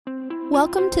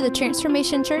Welcome to the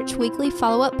Transformation Church Weekly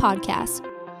Follow-Up Podcast.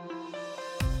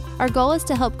 Our goal is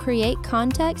to help create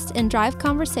context and drive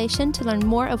conversation to learn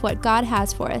more of what God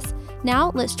has for us.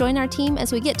 Now, let's join our team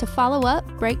as we get to follow up,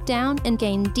 break down, and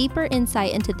gain deeper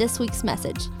insight into this week's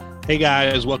message. Hey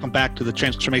guys, welcome back to the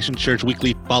Transformation Church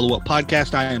Weekly Follow-Up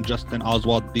Podcast. I am Justin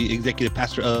Oswald, the Executive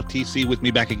Pastor of TC. With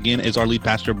me back again is our lead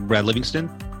pastor, Brad Livingston.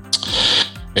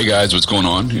 Hey guys, what's going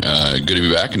on? Good to be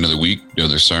back. Another week,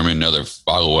 another sermon, another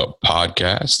follow-up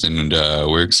podcast, and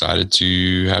we're excited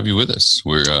to have you with us.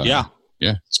 Yeah,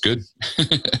 it's good.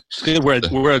 It's good.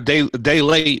 We're a day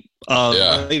late,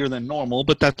 later than normal,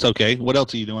 but that's okay. What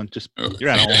else are you doing?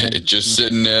 You're at home, just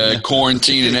sitting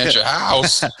quarantining at your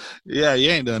house. Yeah,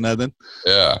 you ain't doing nothing.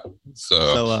 Yeah.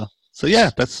 So yeah,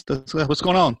 that's what's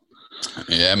going on.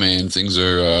 Yeah, man, things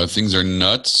are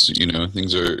nuts. You know,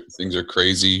 things are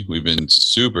crazy. We've been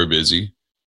super busy.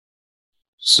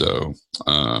 So,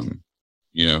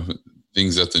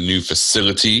 things at the new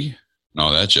facility and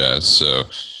all that jazz. So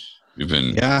we've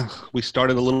been. Yeah, we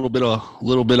started a little bit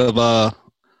of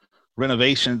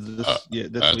renovations this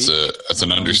week. That's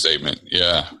an understatement.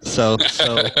 Yeah. So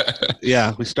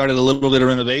yeah, we started a little bit of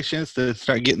renovations to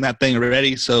start getting that thing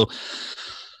ready. So,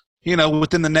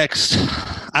 within the next,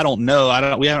 I don't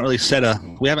know. We haven't set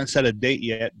a date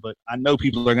yet, but I know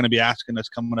people are going to be asking us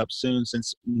coming up soon,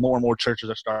 since more and more churches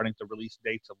are starting to release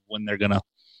dates of when they're going to,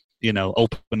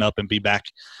 open up and be back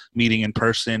meeting in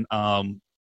person.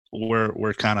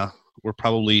 We're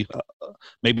probably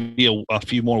maybe a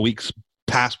few more weeks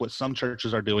past what some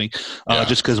churches are doing,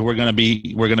 just because we're going to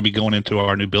be going into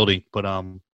our new building, but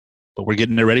we're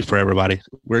getting it ready for everybody.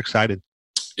 We're excited.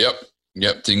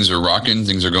 Yep, things are rocking.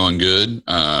 Things are going good.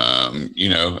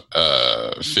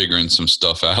 Figuring some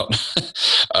stuff out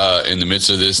in the midst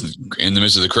of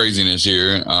the craziness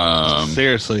here.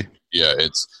 Seriously. Yeah,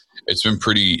 it's been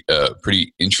pretty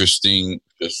interesting.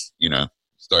 Just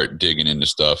start digging into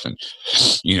stuff, and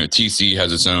TC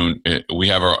has its own. We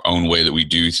have our own way that we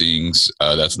do things.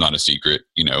 That's not a secret.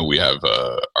 We have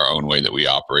our own way that we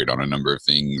operate on a number of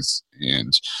things,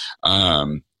 and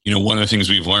one of the things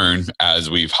we've learned as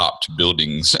we've hopped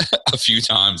buildings a few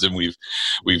times and we've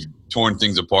torn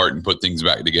things apart and put things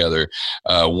back together.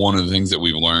 One of the things that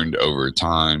we've learned over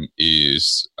time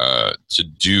is to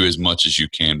do as much as you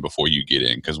can before you get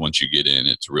in, because once you get in,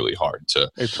 it's really hard to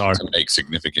make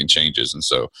significant changes. And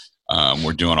so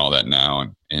we're doing all that now,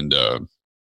 and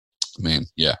man,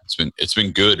 yeah, it's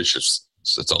been good. It's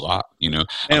a lot,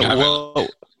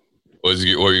 What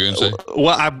were you going to say?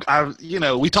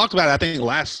 Well, we talked about it, I think it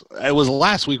was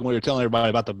last week when we were telling everybody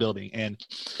about the building. And,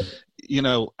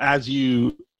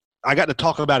 I got to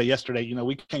talk about it yesterday.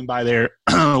 We came by there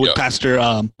with Pastor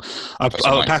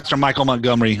Michael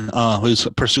Montgomery, who's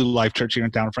Pursue Life Church here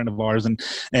in town, a friend of ours.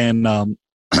 And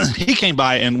he came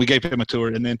by and we gave him a tour.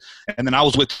 And then I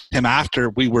was with him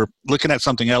after. We were looking at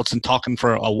something else and talking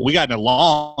we got in a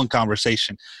long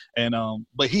conversation. And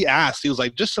but he was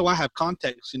like, just so I have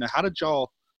context, how did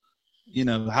y'all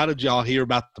hear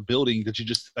about the building? Did you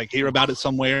just hear about it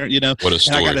somewhere? What a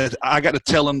story. And I got to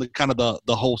tell him the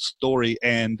whole story.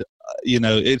 And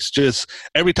it's just,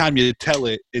 every time you tell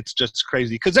it, it's just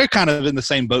crazy, because they're kind of in the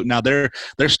same boat now. They're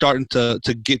starting to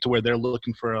get to where they're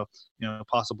looking for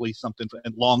possibly something,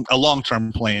 a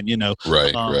long-term plan,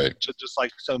 Right. Just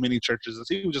like so many churches. And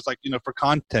he was just like, for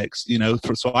context,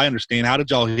 so I understand, how did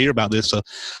y'all hear about this? So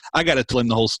I got to tell him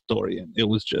the whole story. And it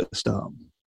was just,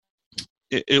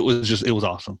 it was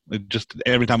awesome. It just,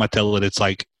 every time I tell it, it's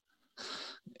like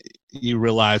you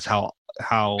realize how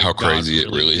crazy it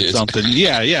really is. Something.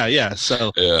 Yeah.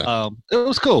 So it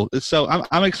was cool. So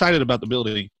I'm excited about the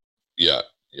building. Yeah.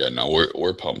 No,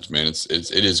 we're pumped, man. It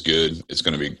is good. It's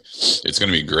gonna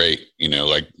be great.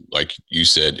 Like you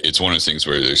said, it's one of those things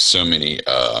where there's so many.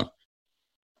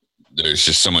 There's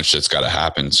just so much that's got to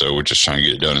happen. So we're just trying to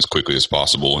get it done as quickly as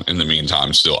possible. In the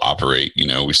meantime, still operate.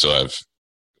 We still have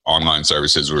online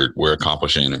services we're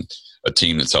accomplishing, and a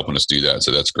team that's helping us do that.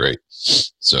 So that's great.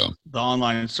 So the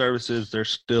online services,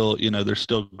 there's still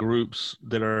groups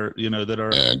that are,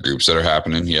 groups that are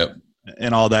happening. Yep.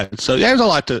 And all that. So yeah, it's a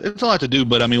lot to do,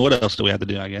 but I mean, what else do we have to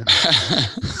do, I guess?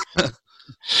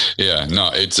 Yeah,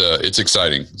 no, it's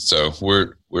exciting. So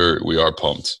we are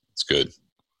pumped. It's good.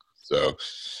 So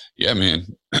yeah, man.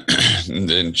 And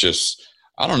then just,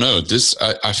 I don't know,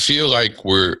 I feel like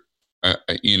we're,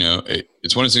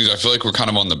 it's one of those things. I feel like we're kind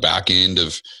of on the back end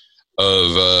of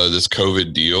this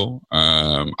COVID deal.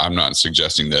 I'm not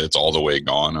suggesting that it's all the way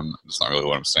gone. That's not really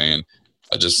what I'm saying.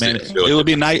 I just it would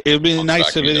be nice. It would be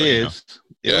nice if it is.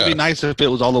 It would be nice if it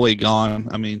was all the way gone.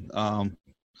 I mean,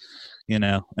 you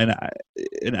know, and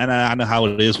I know how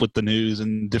it is with the news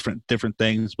and different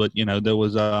things, but you know, there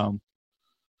was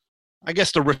I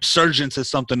guess the resurgence is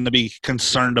something to be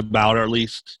concerned about, or at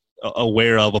least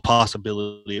aware of a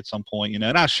possibility at some point, you know,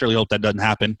 and I surely hope that doesn't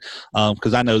happen,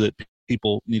 because I know that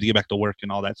people need to get back to work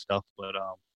and all that stuff, but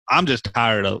I'm just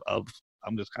tired of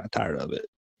I'm just kind of tired of it.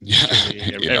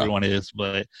 Yeah. Everyone is,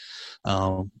 but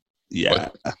yeah.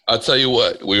 But I'll tell you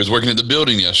what, we was working at the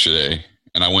building yesterday,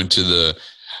 and I went to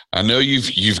I know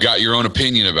you've got your own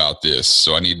opinion about this,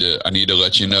 so I need to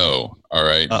let you know. All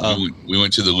right. We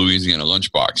went to the Louisiana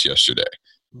Lunchbox yesterday.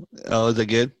 Oh, is it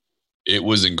good? It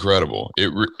was incredible.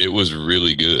 It was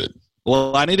really good.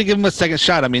 Well, I need to give them a second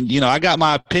shot. I mean, you know, I got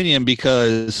my opinion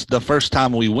because the first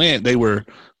time we went, they were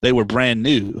brand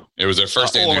new. It was their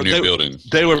first day in their new building.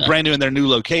 They were brand new in their new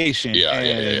location.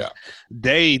 Yeah.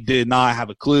 They did not have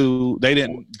a clue. They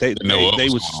didn't. They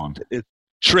was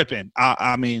tripping.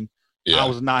 I mean, yeah. I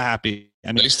was not happy.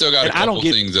 I mean, they still got a couple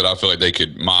things that I feel like they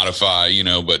could modify, you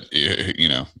know, but you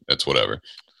know, that's whatever.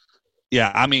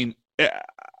 Yeah, I mean,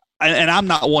 and I'm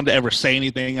not one to ever say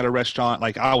anything at a restaurant.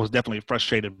 Like, I was definitely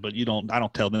frustrated, but I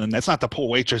don't tell them. That's not the poor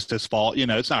waitress's fault. You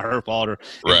know, it's not her fault or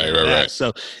right.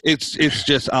 So it's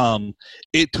just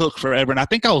it took forever. And I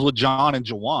think I was with John and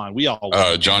Jawan. We all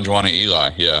John, Jawan, and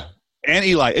Eli. Yeah. And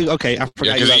Eli. Okay, I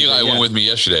forgot. Yeah, because Eli went with me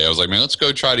yesterday. I was like, man, let's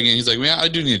go try it again. He's like, man, I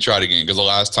do need to try it again, because the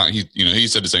last time he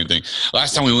said the same thing.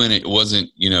 Last time we went, it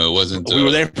wasn't. We were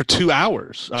there for 2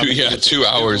 hours. 2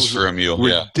 hours for a meal.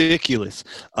 Ridiculous.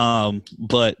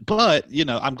 But you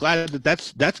know, I'm glad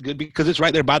that's good, because it's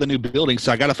right there by the new building.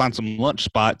 So I got to find some lunch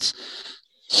spots.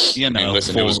 You know,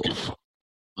 listen, it was good.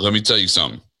 Let me tell you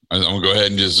something. I'm gonna go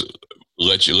ahead and just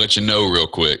let you know real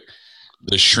quick.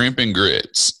 The shrimp and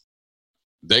grits.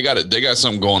 They got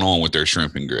something going on with their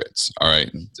shrimp and grits. All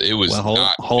right. It was hold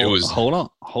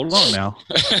on now.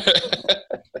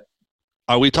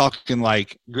 Are we talking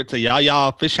like grits at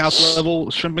Yaya Fish House level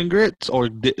shrimp and grits, or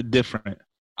different?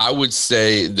 I would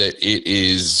say that it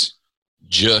is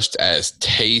just as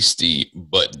tasty,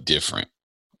 but different.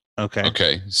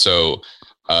 Okay. So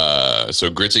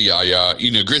grits at Yaya, you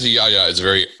know, grits at Yaya is a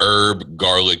very herb,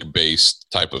 garlic based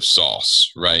type of sauce,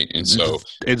 right? And so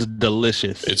it's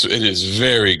delicious. It is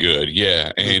very good,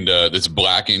 yeah. And it's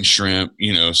blackened shrimp,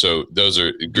 you know. So those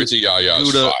are grits at Yaya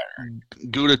is fire.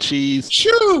 Gouda cheese.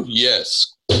 Shoo!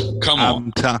 Yes. Come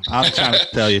on. I'm trying to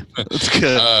tell you, it's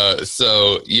good.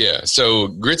 So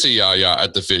grits at Yaya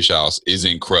at the Fish House is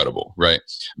incredible, right?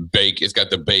 It's got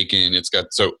the bacon. It's got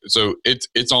so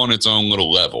it's on its own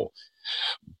little level.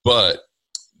 But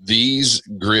these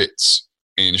grits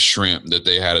and shrimp that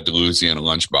they had at the Louisiana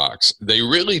Lunchbox, they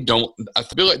really don't. I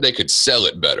feel like they could sell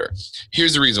it better.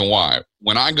 Here's the reason why.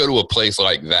 When I go to a place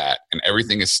like that and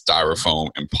everything is styrofoam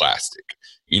and plastic,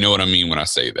 you know what I mean when I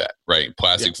say that, right?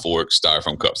 Plastic forks,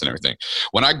 styrofoam cups, and everything.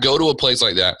 When I go to a place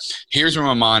like that, here's where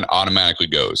my mind automatically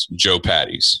goes. Joe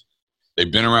Patty's.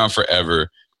 They've been around forever.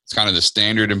 It's kind of the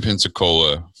standard in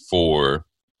Pensacola for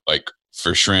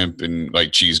shrimp and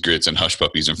like cheese grits and hush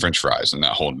puppies and French fries and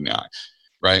that whole nine,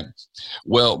 right?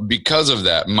 Well, because of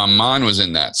that, my mind was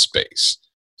in that space.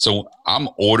 So I'm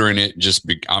ordering it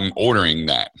I'm ordering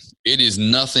that. It is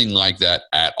nothing like that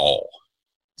at all.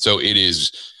 So it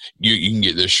is, you can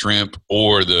get the shrimp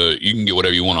or you can get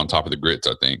whatever you want on top of the grits,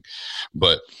 I think.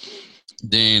 But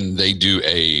then they do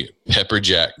a pepper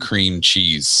jack cream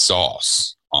cheese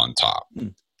sauce on top.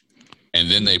 And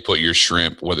then they put your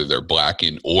shrimp, whether they're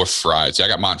blackened or fried. See, I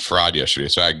got mine fried yesterday.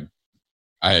 So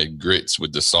I had grits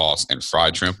with the sauce and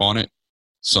fried shrimp on it.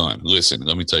 Son, listen,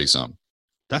 let me tell you something.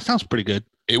 That sounds pretty good.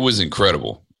 It was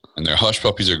incredible. And their hush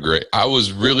puppies are great. I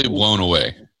was really blown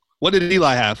away. What did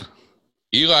Eli have?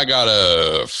 Eli got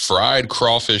a fried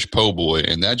crawfish po' boy,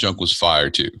 and that junk was fire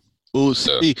too. Ooh,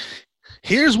 see,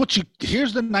 here's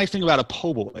the nice thing about a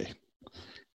po' boy.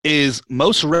 Is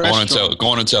most restaurants go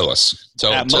on and tell us.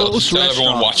 Tell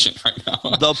everyone watching right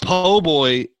now. The po'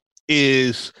 boy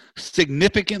is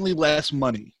significantly less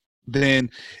money than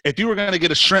if you were going to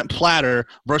get a shrimp platter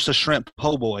versus shrimp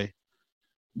po' boy.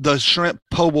 The shrimp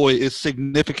po' boy is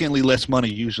significantly less money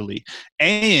usually,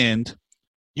 and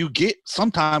you get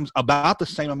sometimes about the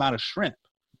same amount of shrimp.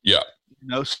 Yeah. You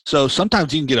know, so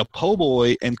sometimes you can get a po'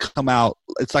 boy and come out.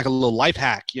 It's like a little life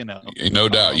hack, you know. No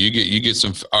doubt. You get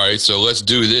some. All right. So let's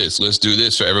do this. Let's do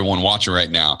this for everyone watching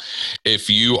right now. If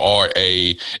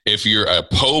you're a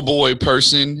po' boy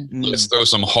person, let's throw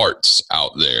some hearts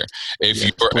out there. If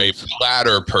you're a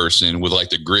platter person with like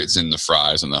the grits and the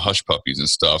fries and the hush puppies and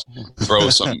stuff, throw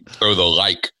the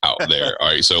like out there. All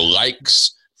right. So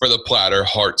likes for the platter,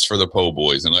 hearts for the po'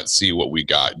 boys, and let's see what we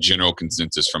got. General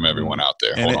consensus from everyone out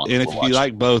there. And if you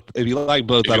like both, I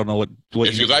don't know what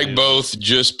if you like both,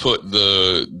 just put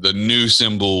the new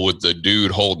symbol with the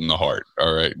dude holding the heart.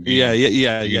 All right. Yeah.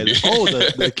 Oh,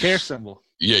 the care symbol.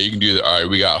 Yeah, you can do that. All right,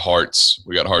 we got hearts.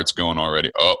 We got hearts going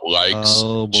already. Oh, likes.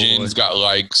 Oh, boy. Jen's got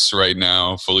likes right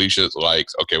now. Felicia's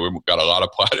likes. Okay, we've got a lot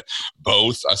of platter.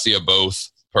 Both. I see a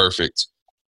both. Perfect.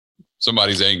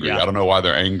 Somebody's angry. Yeah. I don't know why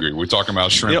they're angry. We're talking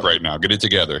about shrimp right now. Get it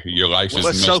together. Your life is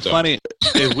what's so funny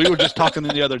is we were just talking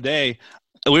the other day.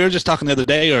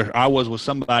 Or I was with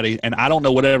somebody, and I don't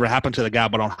know whatever happened to the guy,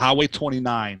 but on Highway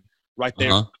 29, right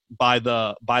there by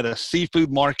the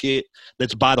seafood market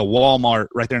that's by the Walmart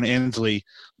right there in Inslee,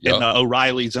 and the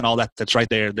O'Reilly's and all that. That's right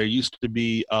there. There used to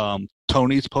be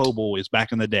Tony's Po' Boys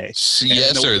back in the day.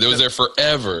 Yes, sir. They was there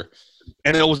forever.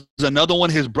 And there was another one.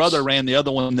 His brother ran the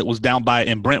other one that was down by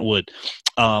in Brentwood.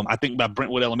 I think by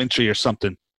Brentwood Elementary or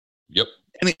something. Yep.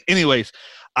 Anyways,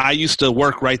 I used to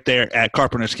work right there at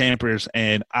Carpenter's Campers,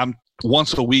 and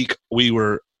once a week we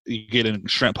were getting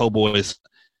shrimp po' boys.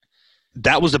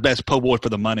 That was the best po' boy for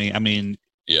the money. I mean,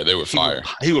 yeah, they were fire.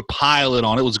 He would pile it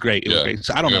on. It was great. It was great.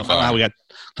 So I don't know how we got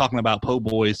talking about po'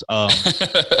 boys. I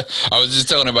was just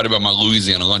telling everybody about my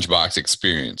Louisiana lunchbox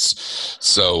experience.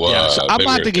 So, so I'm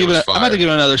about to give it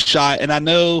another shot. And I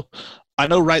know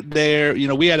right there,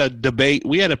 we had a debate.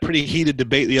 We had a pretty heated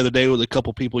debate the other day with a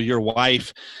couple people. Your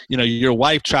wife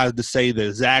tried to say that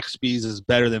Zaxby's is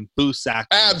better than Foosackly's.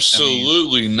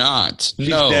 Absolutely not. She's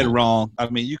dead wrong. I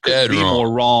mean, you could be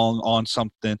more wrong on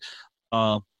something.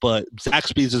 But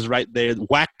Zaxby's is right there.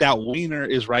 Whacked Out Wiener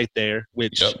is right there,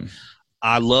 which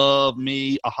I love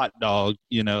me a hot dog.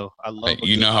 I love. Hey,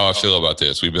 you know how I feel about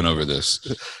this. We've been over this.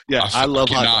 I love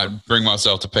hot dog. I cannot bring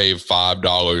myself to pay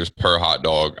 $5 per hot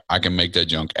dog. I can make that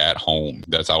junk at home.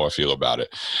 That's how I feel about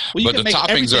it. Well, but the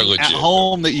toppings are legit. At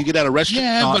home that you get at a restaurant.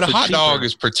 Yeah, but a hot dog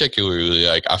is particularly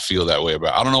I feel that way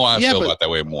about. I don't know why I feel about that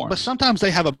way more. But sometimes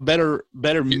they have a better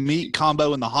meat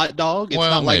combo in the hot dog. It's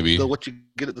not like what you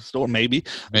get at the store. Maybe.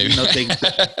 They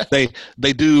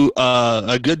do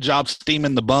a good job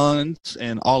steaming the buns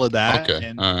and all of that. Okay.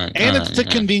 And it's a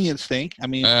convenience thing. I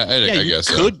mean, I guess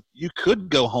you could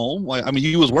go home. I mean,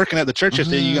 you was working at the church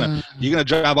yesterday. You're gonna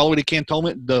drive all the way to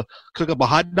Cantonment to cook up a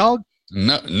hot dog?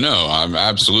 No, I'm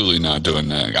absolutely not doing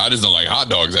that. I just don't like hot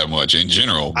dogs that much in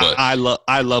general. But I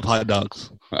love hot dogs.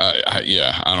 I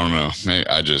don't know.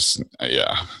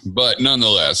 But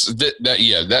nonetheless,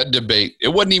 that debate, it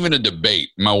wasn't even a debate.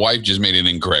 My wife just made an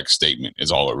incorrect statement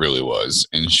is all it really was.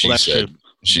 And she said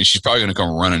she's probably going to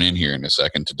come running in here in a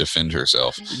second to defend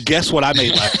herself. Guess what I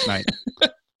made last night?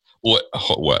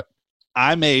 What?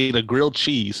 I made a grilled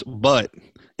cheese, but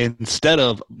instead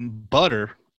of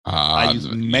butter, I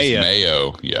used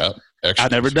mayo. Yeah.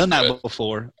 I've never done that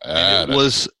before. And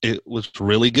it was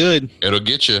really good. It'll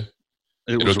get you.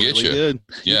 It'll get you. Good.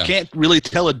 Yeah. You can't really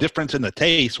tell a difference in the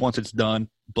taste once it's done.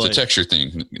 But it's a texture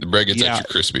thing. The bread gets extra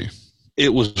crispy. It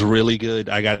was really good.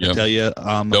 I got to tell you.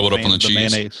 Doubled up on the cheese.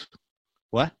 Mayonnaise.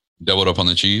 What? Doubled up on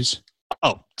the cheese.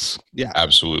 Oh, yeah.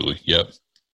 Absolutely. Yep.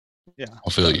 Yeah.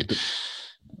 I'll feel you.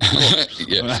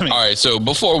 Yeah. All right. So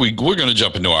before we're going to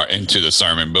jump into the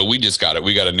sermon, but we got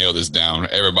to nail this down.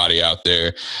 Everybody out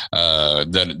there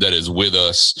that is with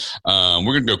us, we're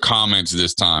going to go comments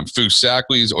this time.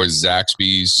 Foosackly's or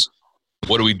Zaxby's?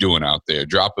 What are we doing out there?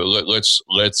 Drop it. Let's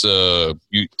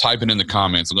you type it in the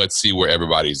comments and let's see where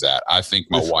everybody's at. I think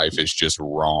my wife is just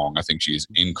wrong. I think she's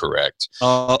incorrect.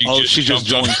 She just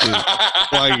joined too. Oh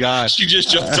my gosh. She just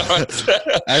jumped on.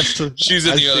 She's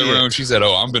in the other room. She said,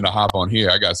 I'm going to hop on here.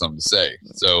 I got something to say.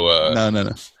 So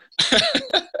no.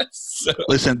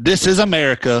 Listen, this is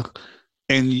America.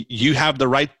 And you have the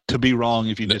right to be wrong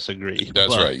if you disagree.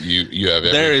 That's right. You have.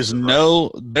 There is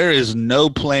no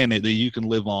planet that you can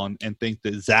live on and think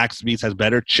that Zaxby's has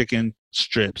better chicken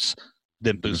strips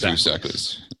than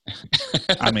Foosackly's.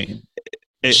 I mean,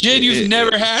 Jen, you've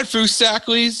never had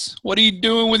Foosackly's. What are you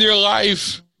doing with your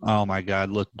life? Oh my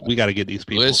God! Look, we got to get these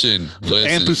people. Listen.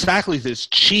 And Foosackly's is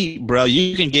cheap, bro.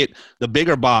 You can get the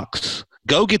bigger box.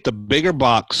 Go get the bigger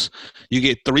box. You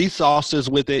get 3 sauces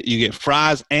with it. You get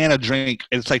fries and a drink.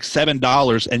 It's like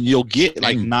 $7, and you'll get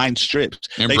like 9 strips.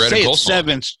 And they say it's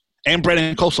 7, and bread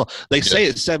and coleslaw. They say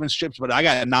it's 7 strips, but I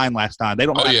got 9 last time. They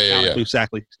don't know how to count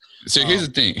Foosackly's. So here's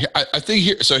the thing. I think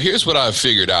here's what I've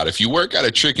figured out. If you work at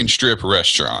a chicken strip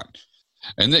restaurant,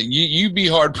 and that you'd be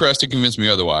hard pressed to convince me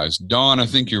otherwise. Dawn, I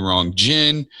think you're wrong.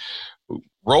 Jen,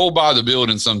 roll by the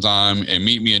building sometime and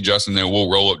meet me and Justin there.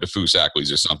 We'll roll up to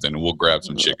Foosackly's or something and we'll grab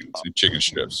some chicken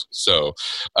strips. So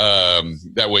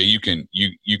that way you can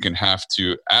have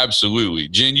to absolutely.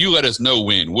 Jen, you let us know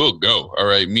when. We'll go. All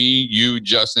right. Me, you,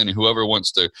 Justin, and whoever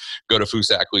wants to go to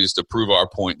Foosackly's to prove our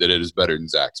point that it is better than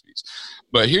Zaxby's.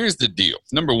 But here's the deal.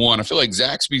 Number one, I feel like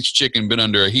Zaxby's chicken been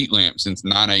under a heat lamp since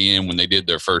 9 a.m. when they did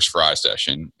their first fry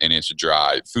session, and it's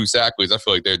dry. Foosackly's, I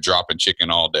feel like they're dropping chicken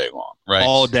all day long, right?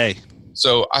 All day.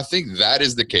 So I think that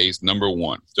is the case, number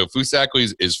one. So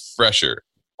Foosackly's is fresher.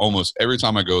 Almost every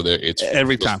time I go there, it's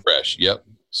every time fresh. Yep.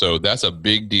 So that's a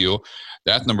big deal.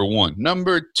 That's number one.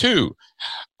 Number two,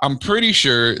 I'm pretty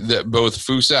sure that both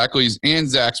Foosackly's and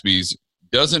Zaxby's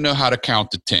doesn't know how to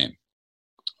count to 10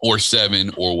 or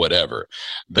 7 or whatever.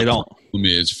 They don't. Problem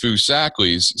is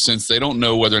Foosackly's, since they don't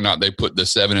know whether or not they put the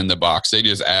 7 in the box, they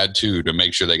just add 2 to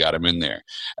make sure they got them in there.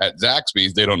 At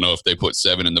Zaxby's, they don't know if they put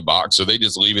 7 in the box, so they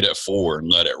just leave it at 4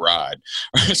 and let it ride.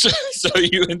 so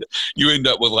you end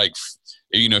up with like,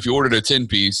 you know, if you ordered a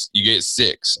 10-piece, you get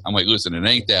 6. I'm like, listen, it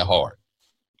ain't that hard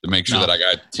to make sure that I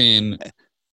got 10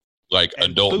 like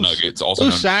adult nuggets. Also,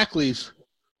 Foosackly's.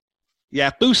 Yeah,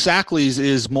 Foosackly's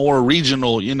is more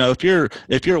regional. You know, if you're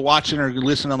watching or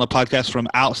listening on the podcast from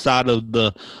outside of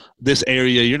this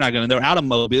area, you're not going to. They're out of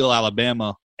Mobile,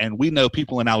 Alabama, and we know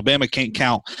people in Alabama can't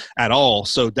count at all.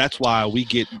 So that's why we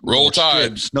get Roll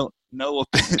Tide. No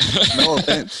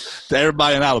offense to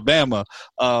everybody in Alabama,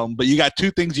 but you got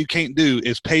 2 things you can't do: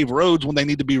 is pave roads when they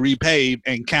need to be repaved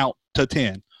and count to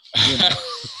 10. You know?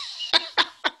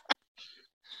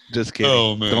 Just kidding.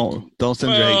 Oh, man. Don't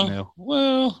send your hate mail.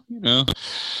 Well, you know.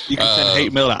 You can send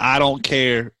hate mail to I don't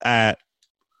care at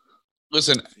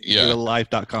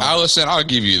life.com. I'll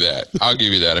give you that. I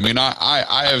mean,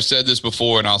 I have said this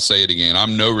before and I'll say it again.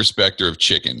 I'm no respecter of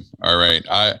chicken. All right.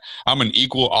 I'm an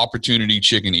equal opportunity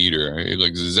chicken eater.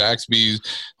 Like Zaxby's,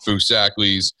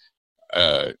 Foosackly's,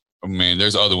 man,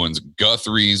 there's other ones.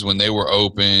 Guthrie's when they were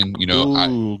open, you know. I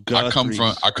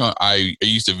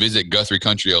used to visit Guthrie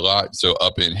Country a lot. So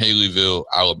up in Haleyville,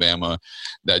 Alabama,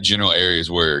 that general area is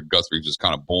where Guthrie's was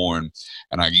kind of born,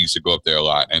 and I used to go up there a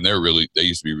lot. And they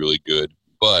used to be really good.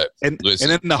 But and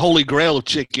then the holy grail of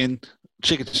chicken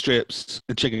strips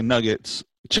and chicken nuggets,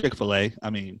 Chick-fil-A.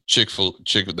 I mean,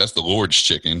 Chick-fil-A, that's the Lord's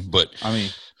chicken. But I mean,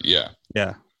 yeah.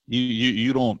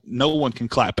 You don't. No one can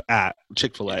clap at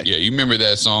Chick-fil-A. Yeah, you remember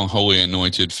that song "Holy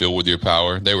Anointed, Filled with Your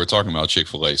Power"? They were talking about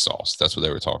Chick-fil-A sauce. That's what they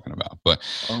were talking about. But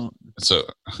see,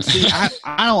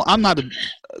 I'm not a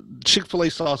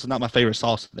Chick-fil-A sauce is not my favorite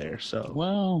sauce there.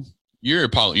 So you're a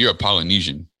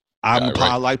Polynesian.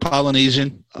 I like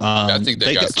Polynesian. I think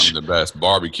they got some of the best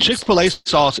barbecue. Chick-fil-A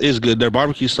sauce is good. Their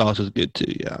barbecue sauce is good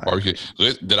too. Yeah. Barbecue.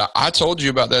 I told you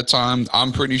about that time?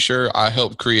 I'm pretty sure I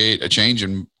helped create a change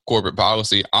in corporate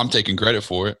policy. I'm taking credit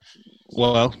for it.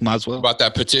 Well, might as well. About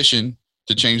that petition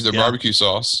to change their barbecue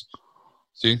sauce.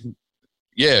 See?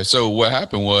 Yeah, so what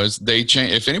happened was they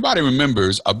changed. If anybody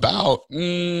remembers, about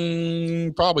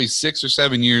probably 6 or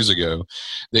 7 years ago,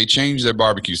 they changed their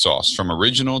barbecue sauce from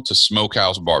original to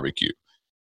smokehouse barbecue.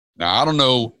 Now, I don't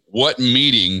know what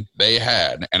meeting they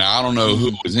had, and I don't know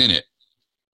who was in it,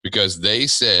 because they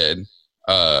said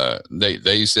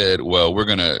they said, well, we're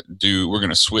gonna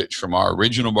switch from our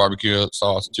original barbecue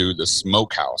sauce to the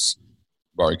smokehouse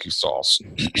barbecue sauce,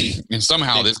 and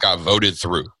somehow this got voted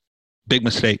through. Big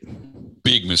mistake.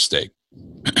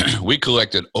 We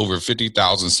collected over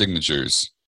 50,000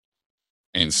 signatures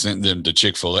and sent them to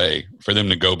Chick-fil-A for them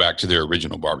to go back to their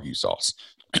original barbecue sauce.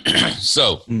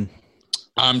 So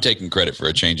I'm taking credit for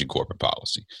a change in corporate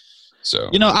policy. So,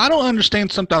 you know, I don't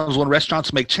understand sometimes when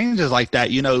restaurants make changes like that.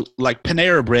 You know, like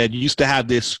Panera Bread used to have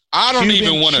this. I don't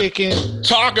even want to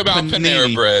talk about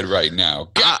Panera Bread right now.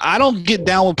 I don't get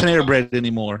down with Panera Bread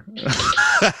anymore.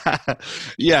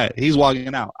 Yeah, he's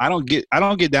walking out. I don't get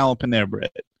down with Panera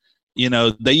Bread. You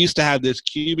know, they used to have this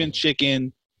Cuban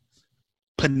chicken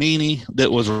panini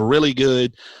that was really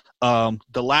good.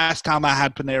 The last time I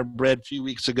had Panera Bread a few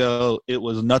weeks ago, it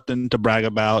was nothing to brag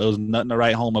about. It was nothing to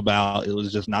write home about. It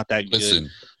was just not that good.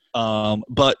 Listen.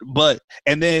 But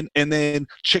and then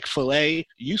Chick-fil-A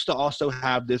used to also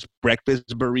have this breakfast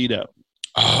burrito.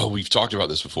 Oh, we've talked about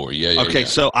this before. Yeah. Okay,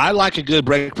 so I like a good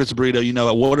breakfast burrito. You know,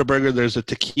 at Whataburger, there's a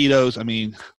taquitos. I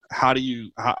mean,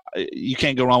 you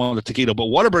can't go wrong with a taquito. But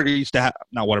Whataburger used to have,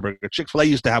 not Whataburger, Chick-fil-A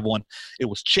used to have one. It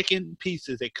was chicken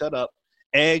pieces they cut up,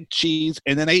 egg, cheese,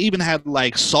 and then they even had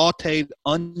like sauteed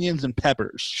onions and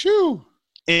peppers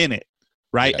in it,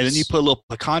 right? Yes. And then you put a little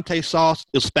picante sauce.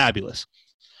 It was fabulous.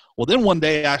 Well, then one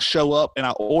day I show up and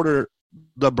I order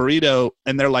the burrito,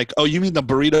 and they're like, "Oh, you mean the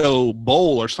burrito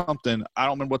bowl or something?" I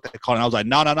don't remember what they call it. And I was like,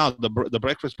 "No, the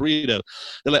breakfast burrito."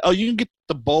 They're like, "Oh, you can get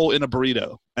the bowl in a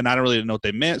burrito," and I don't really know what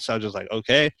they meant, so I was just like,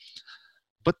 "Okay."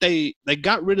 But they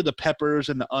got rid of the peppers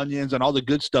and the onions and all the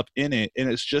good stuff in it, and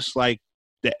it's just like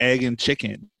the egg and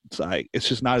chicken. It's like it's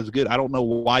just not as good. I don't know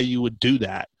why you would do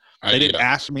that. They didn't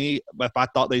ask me if I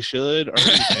thought they should or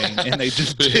anything, and they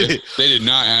just did it. They did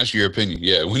not ask your opinion.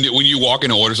 Yeah, when you walk in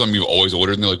to order something you've always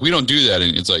ordered, and they're like, "We don't do that,"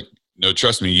 and it's like, "No,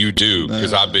 trust me, you do,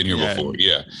 because I've been here before."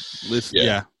 Yeah, listen,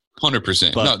 yeah,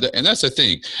 100%. No, and that's the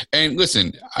thing. And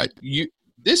listen,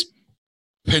 this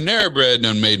Panera Bread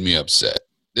done made me upset.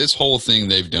 This whole thing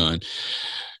they've done,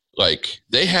 like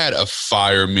they had a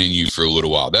fire menu for a little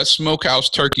while. That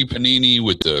smokehouse turkey panini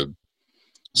with the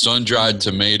sun-dried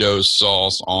tomato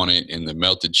sauce on it and the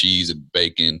melted cheese and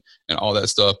bacon and all that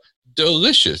stuff.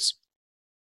 Delicious.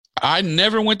 I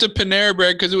never went to Panera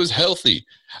Bread because it was healthy.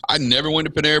 I never went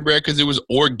to Panera Bread because it was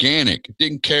organic.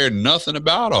 Didn't care nothing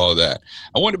about all that.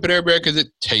 I went to Panera Bread because it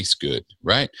tastes good,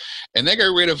 right? And they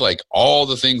got rid of like all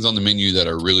the things on the menu that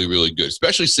are really, really good,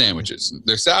 especially sandwiches.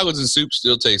 Their salads and soups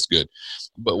still taste good.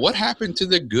 But what happened to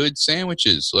the good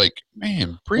sandwiches? Like,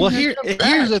 man, here's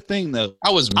the thing though.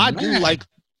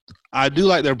 I do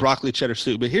like their broccoli cheddar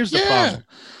soup, but here's the problem.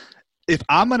 If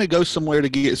I'm going to go somewhere to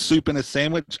get soup and a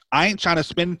sandwich, I ain't trying to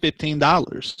spend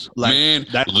 $15. Like, man,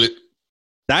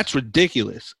 that's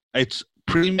ridiculous. It's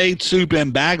pre-made soup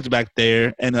in bags back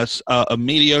there and a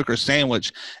mediocre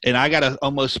sandwich, and I got to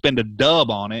almost spend a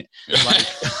dub on it.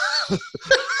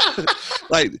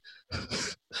 Like,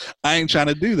 I ain't trying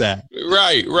to do that.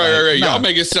 Right. No. Y'all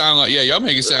make it sound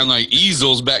like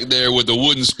easels back there with a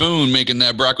wooden spoon making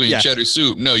that broccoli and cheddar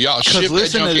soup. No, y'all ship that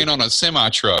junk in on a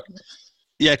semi-truck.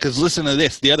 Yeah, because listen to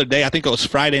this. The other day, I think it was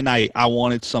Friday night, I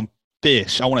wanted some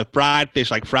fish. I wanted fried fish,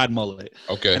 like fried mullet.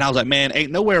 Okay. And I was like, man,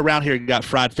 ain't nowhere around here got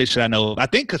fried fish that I know of. I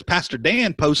think because Pastor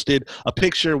Dan posted a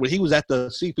picture when he was at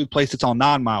the seafood place that's on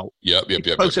 9 Mile. Yep.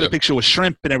 Posted a picture with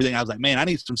shrimp and everything. I was like, man, I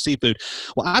need some seafood.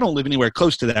 Well, I don't live anywhere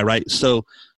close to that, right? So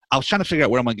I was trying to figure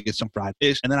out where I'm going to get some fried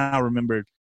fish. And then I remembered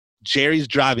Jerry's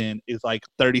Drive-In is like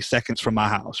 30 seconds from my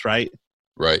house, right?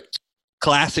 Right.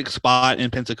 Classic spot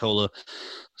in Pensacola.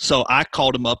 So I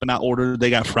called them up and I ordered. They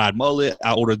got fried mullet.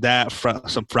 I ordered that,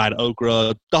 some fried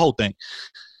okra, the whole thing.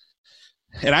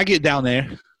 And I get down there,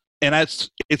 and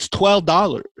it's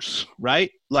 $12,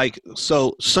 right? Like,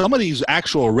 so some of these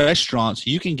actual restaurants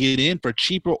you can get in for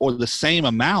cheaper or the same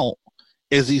amount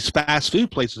as these fast food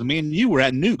places. Me and you were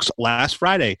at Nuke's last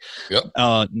Friday. Yep.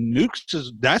 Nuke's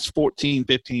that's $14,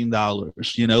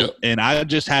 $15. You know, yep. And I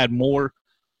just had more.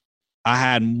 I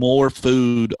had more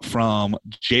food from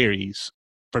Jerry's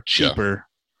for cheaper,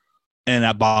 and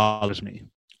that bothers me.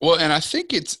 Well, and I think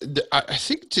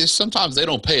just sometimes they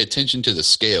don't pay attention to the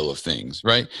scale of things,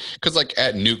 right? Because like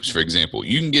at Nuke's, for example,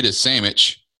 you can get a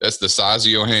sandwich that's the size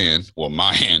of your hand. Well,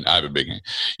 my hand, I have a big hand.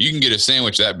 You can get a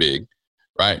sandwich that big,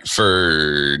 right,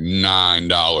 for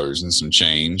 $9 and some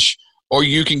change. Or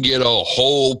you can get a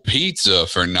whole pizza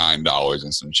for $9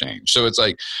 and some change. So it's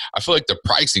like, I feel like the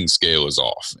pricing scale is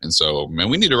off. And so, man,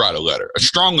 we need to write a letter, a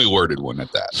strongly worded one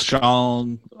at that.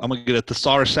 Strong. I'm going to get a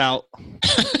thesaurus out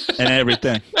and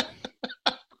everything.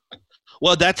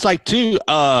 Well, that's like, too,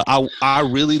 I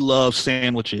really love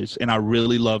sandwiches, and I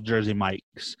really love Jersey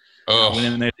Mike's. I went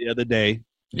in there the other day.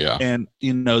 Yeah. And,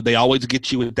 you know, they always get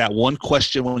you with that one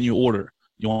question when you order.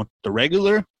 You want the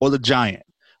regular or the giant?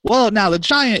 Well, now the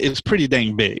giant is pretty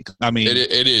dang big. I mean, it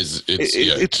is.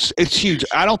 It's huge.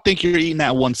 I don't think you're eating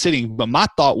that one sitting. But my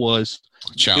thought was,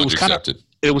 challenge accepted.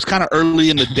 It was kind of early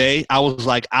in the day. I was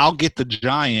like, I'll get the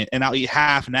giant, and I'll eat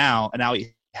half now, and I'll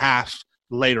eat half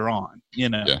later on. You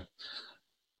know,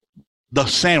 the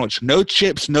sandwich, no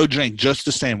chips, no drink, just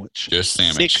the sandwich. Just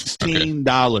sandwich.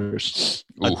 $16.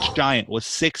 Okay. A giant was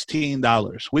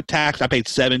 $16 with tax. I paid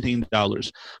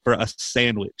 $17 for a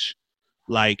sandwich.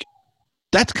 Like.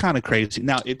 That's kind of crazy.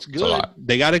 Now, it's good.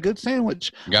 They got a good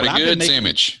sandwich. Got a good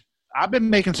sandwich. I've been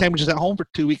making sandwiches at home for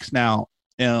 2 weeks now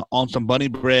on some bunny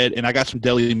bread, and I got some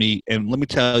deli meat. And let me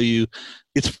tell you,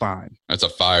 it's fine. That's a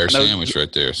fire sandwich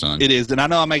right there, son. It is. And I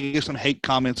know I might get some hate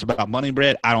comments about bunny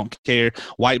bread. I don't care.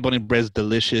 White bunny bread is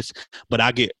delicious. But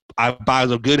I buy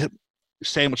a good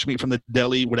sandwich meat from the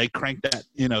deli where they crank that,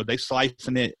 you know, they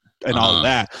slicing it and all of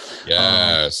that.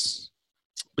 Yes.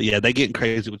 But yeah, they're getting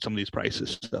crazy with some of these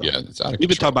prices. So. Yeah, it's out of We've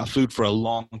been talking about food for a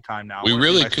long time now. We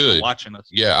really could. Watching us.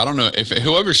 Yeah, I don't know if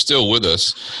whoever's still with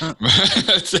us.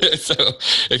 So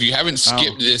if you haven't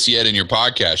skipped this yet in your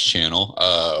podcast channel,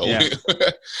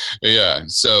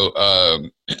 So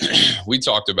we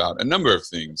talked about a number of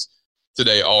things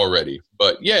today already.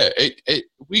 But yeah,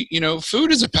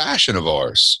 food is a passion of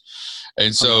ours.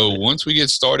 And so once we get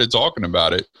started talking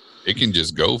about it, it can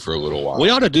just go for a little while. We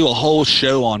ought to do a whole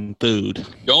show on food.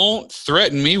 Don't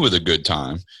threaten me with a good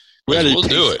time. We ought to We'll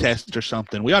do it. Test or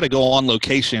something. We ought to go on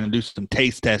location and do some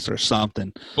taste tests or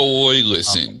something. Boy,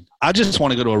 listen. I just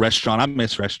want to go to a restaurant. I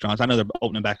miss restaurants. I know they're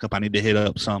opening back up. I need to hit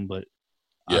up some, but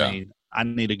Yeah. I mean, I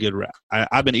need a good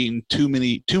I've been eating too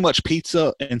much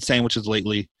pizza and sandwiches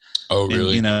lately. Oh,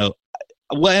 really? And,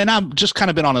 and I've just kind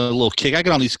of been on a little kick. I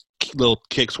get on these little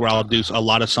kicks where I'll do a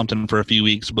lot of something for a few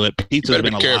weeks, but pizza's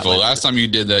been a lot. Be careful. Last time you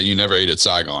did that, you never ate at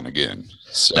Saigon again.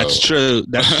 So. That's true.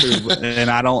 And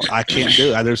I can't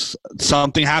do it. There's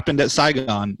something happened at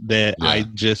Saigon that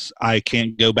I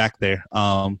can't go back there.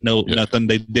 Nothing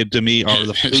they did to me or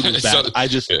the food was bad.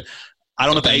 I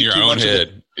don't know if I ate too much of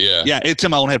it. Yeah, it's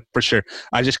in my own head for sure.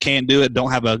 I just can't do it.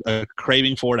 Don't have a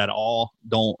craving for it at all.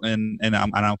 And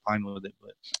I'm fine with it.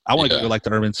 But I want to go like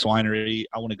the Urban Swinery.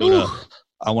 I want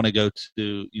to go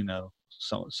to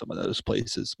some of those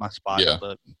places. My spot. Yeah.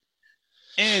 But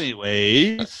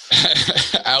anyways,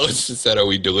 Allison said, "Are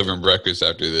we delivering breakfast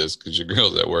after this? Because your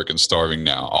girl's at work and starving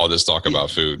now. All this talk about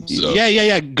food." So.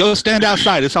 Yeah. Go stand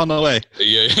outside. It's on the way.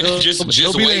 Yeah, just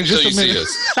wait until you see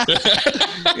us.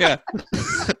 Yeah.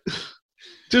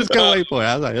 Just go wait for it.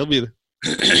 I was like, he'll be there.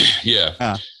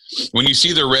 Yeah. When you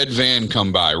see the red van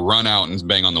come by, run out and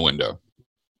bang on the window.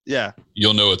 Yeah.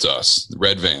 You'll know it's us. The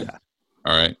red van. Yeah.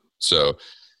 All right. So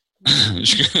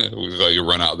you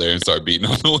run out there and start beating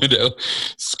on the window,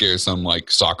 scare some like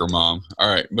soccer mom.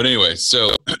 All right. But anyway,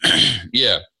 so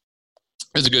yeah.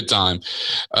 It's a good time.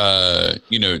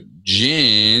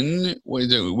 Jen,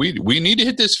 we need to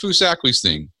hit this Foosackly's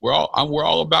thing. We're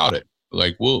all about it.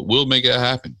 Like we'll make it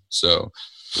happen. So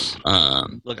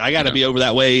look, I got to be over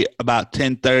that way about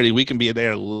 10:30. We can be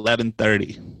there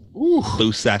 11:30.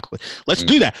 Foosackly. Let's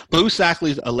do that.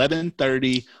 Foosackly's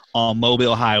 11:30 on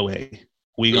Mobile Highway.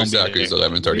 Foosackly's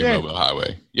 11:30 Mobile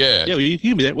Highway. Yeah. Yeah, you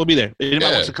can be there. We'll be there.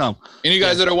 Anybody wants to come? Any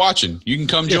guys that are watching, you can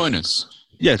come join us.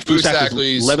 Yes,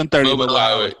 Foosackly's 11:30 Mobile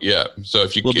Highway. Yeah. So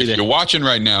if you're watching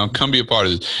right now, come be a part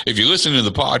of this. If you listen to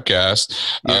the podcast,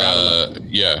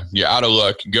 you're out of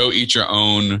luck. Go eat your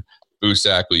own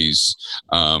Foosackly's,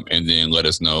 and then let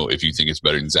us know if you think it's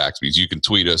better than Zaxby's. You can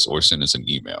tweet us or send us an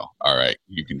email. All right,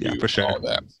 you can do all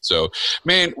that. So,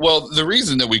 man, well, the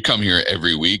reason that we come here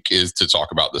every week is to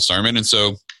talk about the sermon, and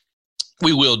so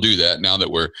we will do that now that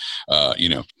we're,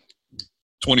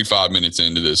 25 minutes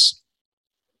into this.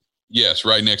 Yes,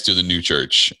 right next to the new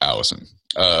church, Allison.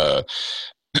 Now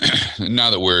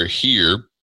that we're here,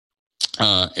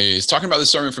 is talking about the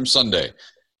sermon from Sunday.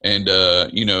 And,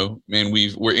 man,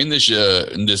 we're in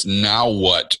this Now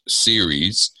What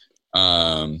series.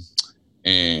 And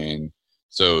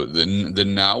so the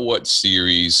Now What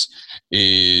series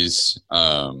is,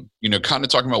 kind of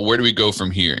talking about where do we go from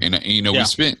here. And,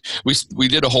 we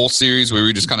did a whole series where we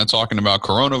were just kind of talking about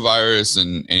coronavirus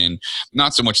and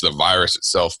not so much the virus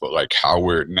itself, but like how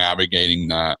we're navigating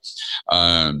that.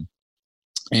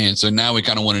 And so now we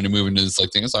kind of wanted to move into this like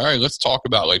thing. It's like, all right, let's talk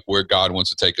about like where God wants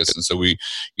to take us. And so we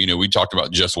talked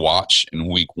about Just Watch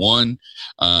in week 1,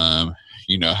 how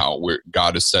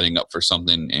God is setting up for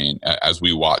something. And as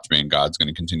we watch, man, God's going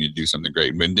to continue to do something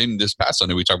great. But then this past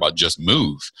Sunday, we talked about Just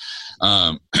Move.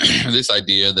 This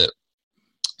idea that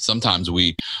sometimes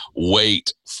we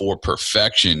wait for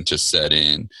perfection to set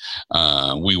in.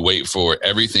 We wait for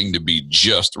everything to be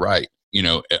just right.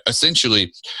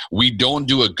 Essentially, we don't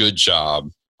do a good job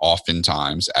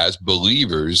oftentimes as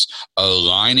believers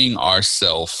aligning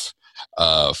ourselves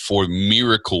for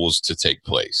miracles to take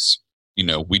place.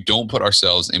 We don't put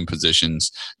ourselves in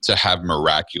positions to have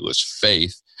miraculous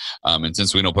faith. And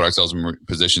since we don't put ourselves in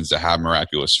positions to have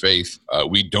miraculous faith,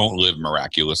 we don't live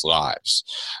miraculous lives.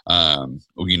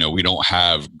 We don't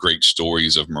have great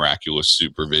stories of miraculous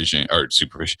provision, but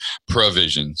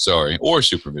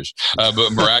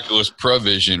miraculous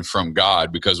provision from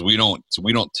God, because we don't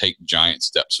take giant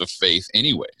steps of faith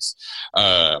anyways.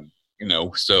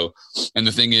 So, and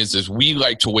the thing is we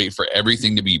like to wait for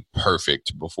everything to be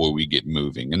perfect before we get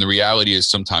moving. And the reality is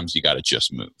sometimes you got to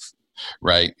just move.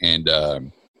 Right. And,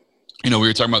 we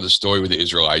were talking about the story with the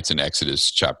Israelites in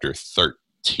Exodus chapter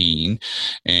 13,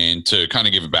 and to kind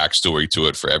of give a backstory to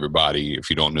it for everybody, if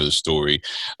you don't know the story,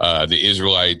 the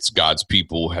Israelites, God's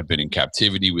people, had been in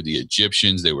captivity with the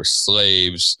Egyptians. They were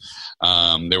slaves.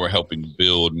 They were helping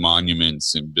build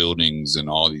monuments and buildings and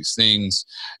all these things.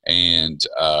 And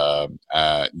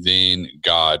then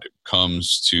God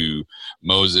comes to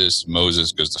Moses.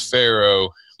 Moses goes to Pharaoh,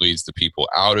 leads the people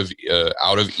out of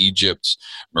Egypt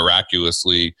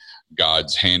miraculously.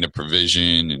 God's hand of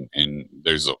provision, and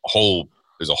there's a whole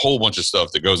bunch of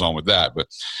stuff that goes on with that. But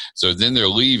so then they're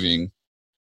leaving,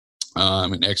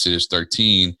 in Exodus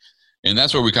 13. And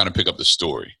that's where we kind of pick up the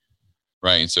story,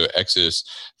 right? And so Exodus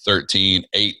 13,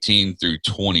 18 through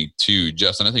 22.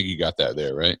 Justin, I think you got that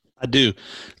there, right? I do.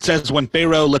 It says, when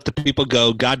Pharaoh let the people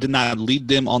go, God did not lead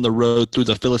them on the road through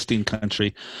the Philistine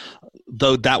country,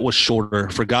 though that was shorter.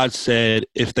 For God said,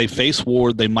 if they face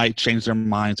war, they might change their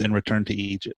minds and return to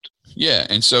Egypt. Yeah,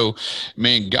 and so,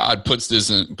 man, God puts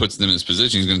them in this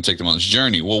position. He's going to take them on this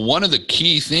journey. Well, one of the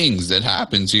key things that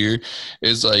happens here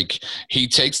is, like, he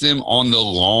takes them on the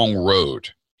long road.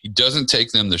 He doesn't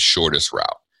take them the shortest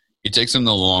route. He takes them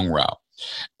the long route.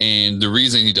 And the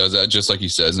reason he does that, just like he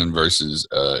says in verse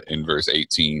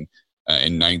 18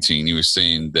 and 19, he was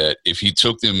saying that if he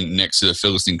took them next to the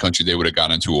Philistine country, they would have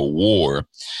got into a war.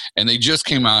 And they just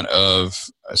came out of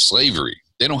slavery.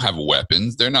 They don't have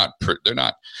weapons. They're not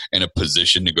in a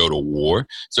position to go to war.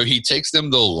 So he takes them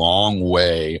the long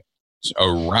way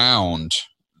around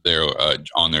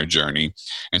on their journey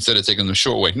instead of taking the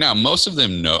short way. Now, most of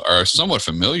them are somewhat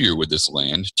familiar with this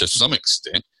land to some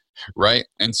extent, right?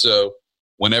 And so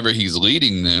whenever he's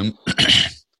leading them,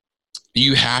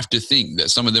 you have to think that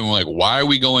some of them were like, why are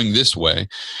we going this way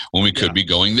when we could be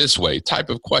going this way, type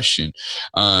of question.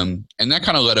 And that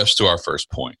kind of led us to our first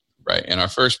point, right? And our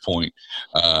first point,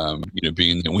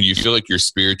 being that when you feel like your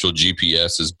spiritual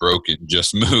GPS is broken,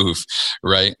 just move,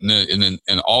 right? And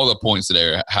all the points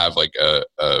there have like a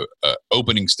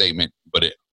opening statement, but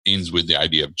it ends with the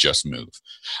idea of just move.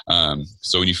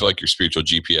 So when you feel like your spiritual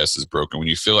GPS is broken, when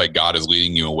you feel like God is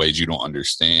leading you in ways you don't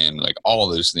understand, like all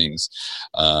of those things,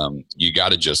 you got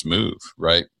to just move,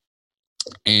 right?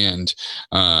 And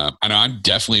I know I've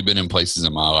definitely been in places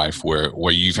in my life where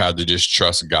you've had to just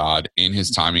trust God in his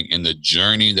timing, in the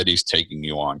journey that he's taking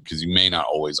you on, because you may not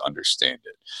always understand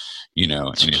it, and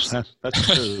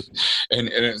that's true. and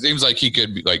it seems like he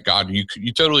could be like, God,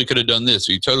 you totally could have done this,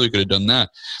 or you totally could have done that,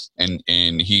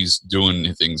 and he's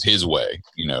doing things his way,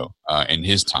 and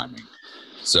his timing.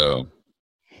 So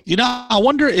I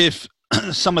wonder if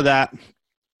some of that,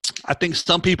 I think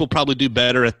some people probably do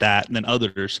better at that than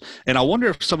others. And I wonder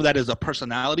if some of that is a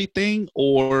personality thing,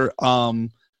 or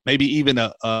maybe even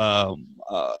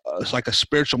it's like a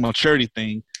spiritual maturity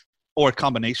thing, or a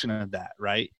combination of that,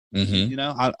 right? Mm-hmm.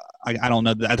 I don't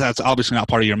know. That's obviously not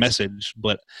part of your message,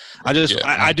 but I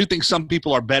do think some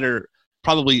people are better,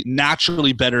 probably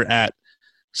naturally better at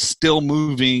still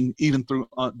moving even through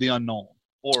the unknown.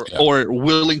 Or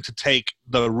willing to take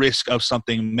the risk of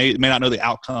something, may not know the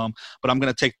outcome, but I'm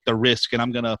going to take the risk, and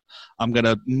I'm going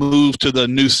to move to the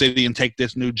new city and take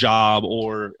this new job,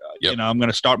 or I'm going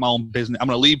to start my own business. I'm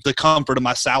going to leave the comfort of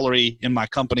my salary in my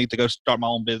company to go start my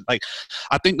own business. Like,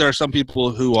 I think there are some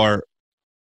people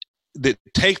that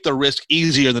take the risk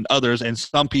easier than others, and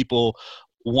some people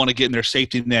want to get in their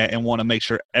safety net and want to make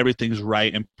sure everything's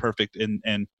right and perfect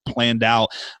and planned out,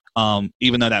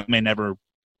 even though that may never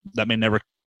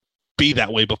be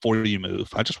that way before you move.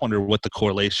 I just wonder what the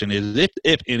correlation is,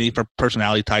 if any, for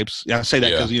personality types. I say that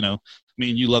because you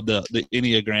love the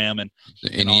Enneagram and the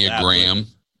Enneagram.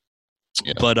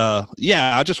 But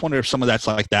I just wonder if some of that's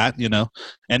like that,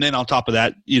 And then on top of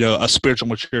that, a spiritual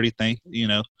maturity thing.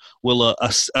 Will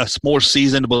a more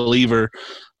seasoned believer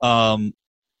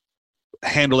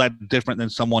handle that different than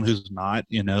someone who's not,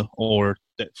 or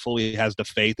that fully has the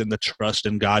faith and the trust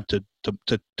in God to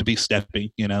be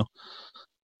stepping,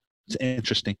 It's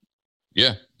interesting.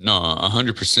 Yeah, no,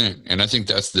 100%. And I think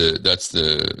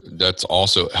that's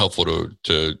also helpful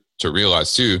to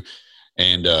realize too.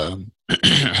 And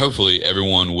hopefully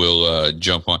everyone will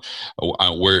jump on.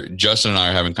 Where Justin and I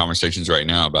are having conversations right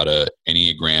now about a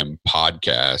Enneagram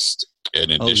podcast,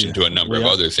 in addition to a number of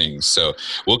other things. So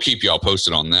we'll keep y'all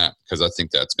posted on that, because I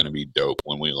think that's going to be dope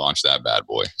when we launch that bad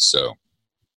boy. So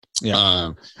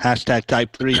hashtag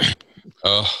type 3.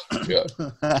 Oh, God.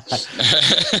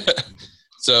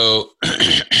 So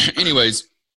anyways,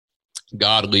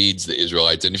 God leads the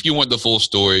Israelites. And if you want the full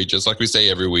story, just like we say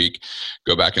every week,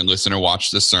 go back and listen or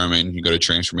watch the sermon. You go to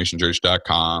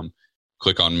transformationchurch.com,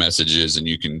 click on messages, and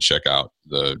you can check out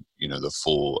the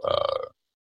full,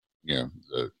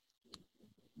 the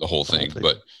whole thing.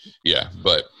 But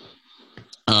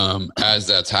as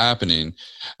that's happening,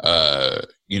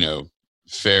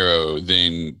 Pharaoh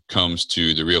then comes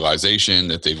to the realization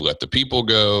that they've let the people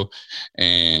go,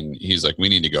 and he's like, we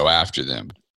need to go after them,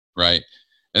 right?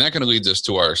 And that kind of leads us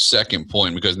to our second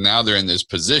point, because now they're in this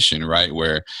position, right,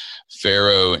 where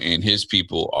Pharaoh and his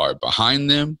people are behind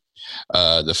them.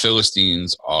 The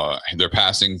Philistines they're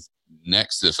passing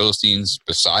next to the Philistines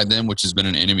beside them, which has been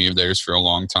an enemy of theirs for a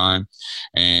long time.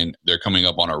 And they're coming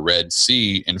up on a Red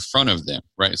Sea in front of them,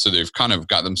 right? So they've kind of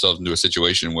got themselves into a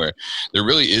situation where there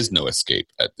really is no escape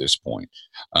at this point.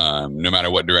 No matter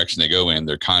what direction they go in,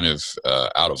 they're kind of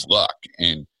out of luck.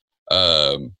 And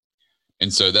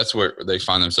so that's where they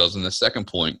find themselves. And the second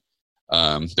point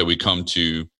that we come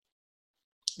to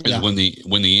is when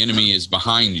the enemy is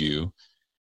behind you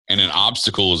and an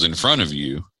obstacle is in front of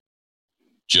you,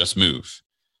 just move.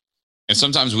 And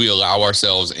sometimes we allow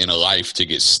ourselves in a life to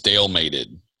get stalemated,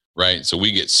 right? So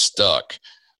we get stuck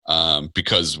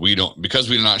because we're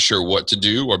not sure what to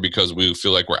do, or because we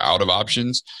feel like we're out of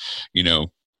options. You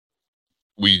know,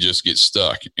 we just get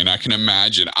stuck. And I can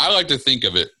imagine, I like to think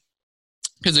of it,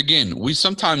 because again, we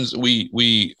sometimes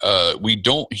we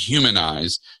don't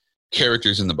humanize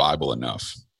characters in the Bible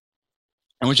enough.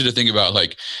 I want you to think about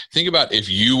if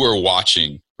you were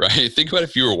watching, right? Think about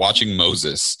if you were watching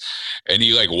Moses and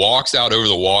he like walks out over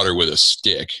the water with a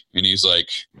stick and he's like,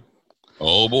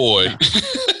 oh boy.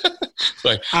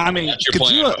 Like, I mean, that's your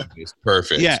plan. It's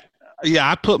perfect. Yeah. Yeah.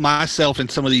 I put myself in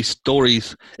some of these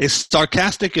stories, as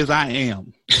sarcastic as I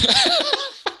am.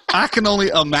 I can only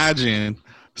imagine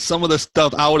some of the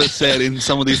stuff I would have said in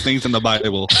some of these things in the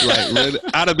Bible. Like,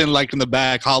 I'd have been like in the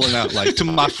back hollering out like to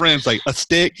my friends, like, a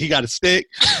stick, he got a stick.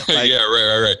 Like, yeah,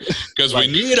 right. Because we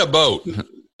need a boat.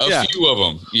 A few of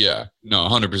them. Yeah. No,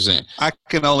 100%. I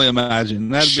can only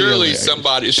imagine. Surely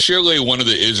one of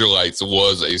the Israelites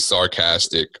was a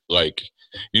sarcastic, like,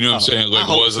 you know what I'm saying? Like,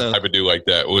 was a type of dude like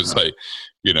that. It was like,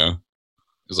 you know,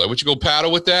 it's like, what, you go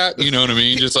paddle with that? You know what I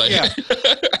mean? Just like,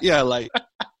 yeah, like,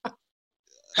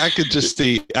 I could just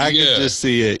see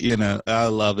it, you know. I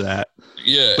love that.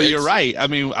 Yeah. But you're right. I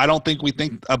mean, I don't think we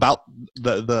think about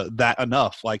that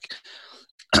enough. Like,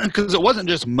 because it wasn't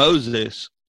just Moses.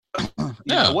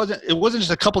 It wasn't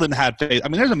just a couple that had faith. I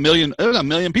mean, there's a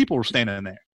million people standing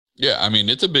there. Yeah, I mean,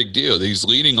 it's a big deal. He's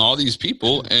leading all these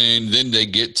people, and then they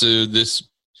get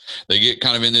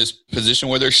kind of in this position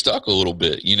where they're stuck a little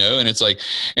bit, you know. And it's like,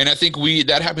 and I think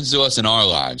that happens to us in our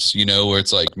lives, you know, where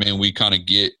it's like, man, we kind of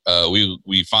get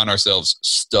we find ourselves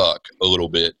stuck a little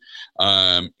bit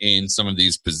in some of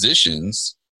these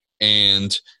positions,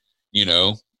 and you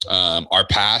know, our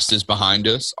past is behind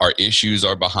us, our issues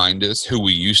are behind us, who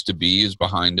we used to be is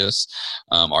behind us,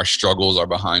 our struggles are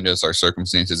behind us, our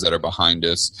circumstances that are behind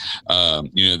us,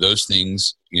 you know, those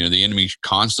things, you know, the enemy's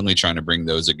constantly trying to bring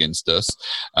those against us,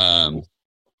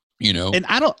 you know. And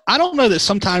I don't know that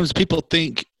sometimes people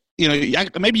think, you know,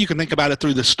 maybe you can think about it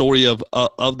through the story of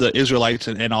the Israelites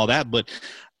and all that, but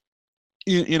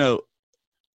you know,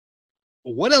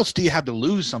 what else do you have to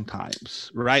lose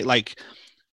sometimes, right? Like,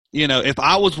 you know, if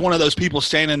I was one of those people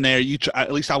standing there,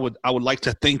 at least I would like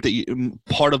to think that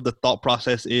part of the thought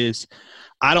process is,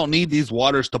 I don't need these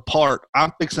waters to part.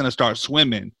 I'm fixing to start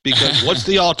swimming, because what's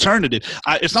the alternative?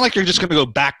 It's not like you're just going to go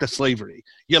back to slavery.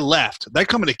 You left. They're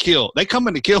coming to kill. They come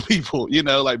in to kill people. You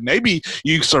know, like maybe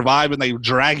you survive and they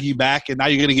drag you back, and now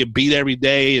you're going to get beat every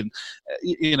day. And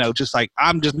you know, just like,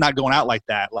 I'm just not going out like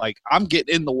that. Like,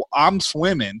 I'm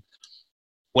swimming.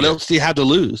 What else do you have to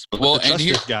lose? Well, and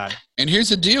here's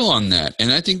the deal on that.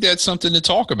 And I think that's something to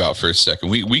talk about for a second.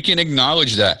 We can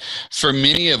acknowledge that for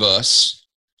many of us,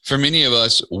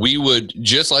 we would,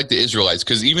 just like the Israelites,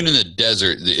 because even in the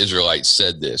desert, the Israelites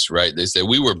said this, right? They said,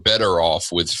 we were better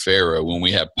off with Pharaoh when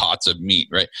we have pots of meat,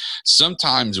 right?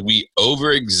 Sometimes we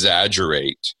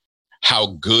over-exaggerate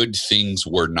how good things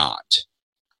were not.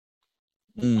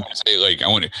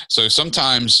 So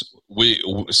sometimes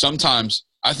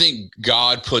I think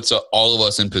God puts all of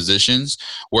us in positions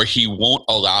where he won't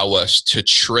allow us to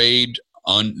trade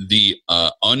on the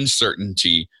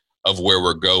uncertainty of where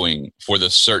we're going for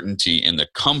the certainty and the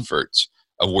comfort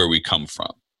of where we come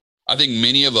from. I think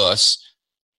many of us,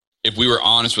 if we were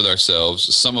honest with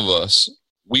ourselves, some of us,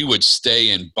 we would stay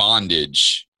in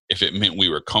bondage if it meant we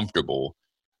were comfortable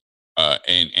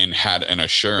and had an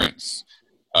assurance,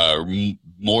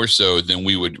 more so than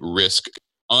we would risk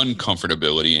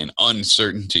uncomfortability and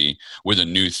uncertainty with a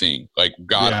new thing. Like,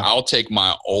 God, I'll take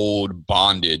my old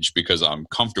bondage because I'm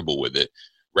comfortable with it,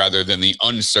 rather than the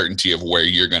uncertainty of where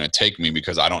you're going to take me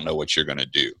because I don't know what you're going to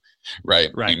do.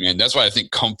 Right. And that's why I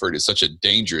think comfort is such a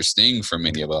dangerous thing for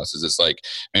many of us. Is it's like,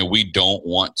 man, we don't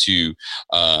want to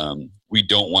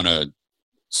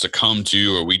succumb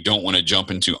to, or we don't want to jump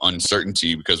into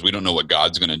uncertainty because we don't know what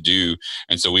God's going to do.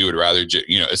 And so we would rather,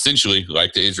 essentially,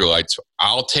 like the Israelites,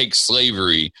 I'll take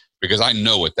slavery because I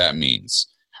know what that means,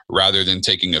 rather than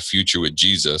taking a future with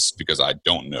Jesus because I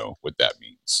don't know what that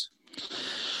means.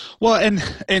 Well, and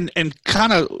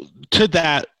kind of to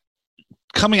that,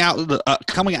 coming out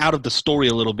of the story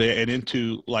a little bit and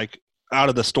into like out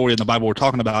of the story in the Bible we're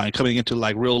talking about and coming into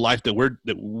like real life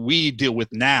that we deal with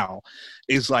now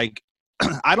is like,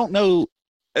 I don't know,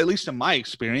 at least in my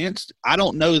experience, I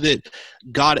don't know that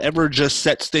God ever just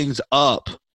sets things up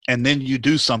and then you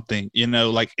do something, you know,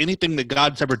 like anything that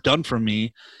God's ever done for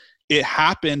me, it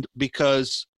happened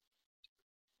because,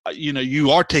 you know,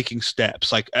 you are taking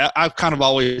steps. Like I've kind of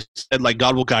always said, like,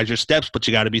 God will guide your steps, but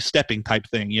you got to be stepping type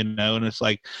thing, you know? And it's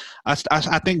like, I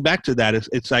think back to that.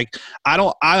 It's like, I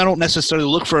don't necessarily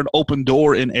look for an open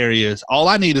door in areas. All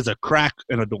I need is a crack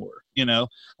in a door, you know?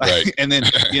 Right. And then,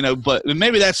 you know, but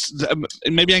maybe I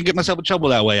can get myself in trouble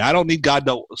that way. I don't need God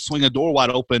to swing a door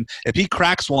wide open. If he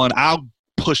cracks one, I'll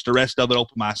push the rest of it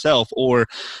open myself. Or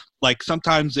like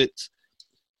sometimes it's,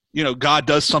 you know, God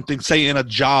does something, say in a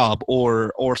job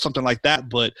or something like that.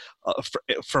 But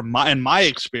in my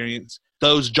experience,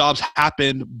 those jobs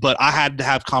happened, but I had to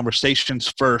have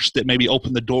conversations first that maybe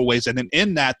open the doorways. And then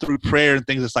in that, through prayer and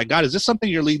things, it's like, God, is this something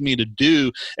you're leading me to do?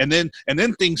 And then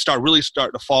things start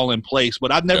to fall in place.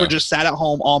 But I've never just sat at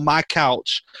home on my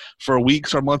couch for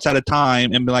weeks or months at a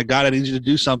time and be like, God, I need you to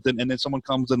do something. And then someone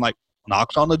comes and like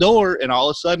knocks on the door, and all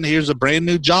of a sudden here's a brand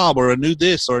new job or a new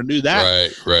this or a new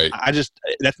that. Right.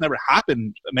 That's never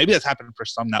happened. Maybe that's happened for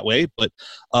some that way, but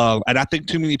and I think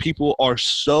too many people are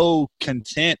so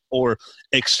content or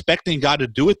expecting God to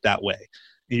do it that way.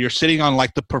 You're sitting on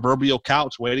like the proverbial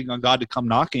couch waiting on God to come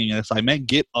knocking, and it's like, man,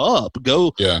 get up,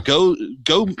 go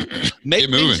make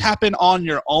things happen on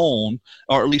your own,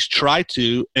 or at least try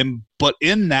to. But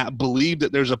in that, believe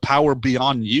that there's a power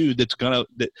beyond you that's gonna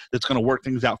work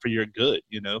things out for your good,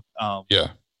 you know.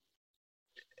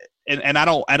 And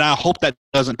I hope that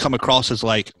doesn't come across as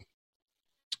like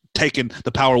taking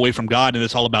the power away from God and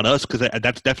it's all about us, because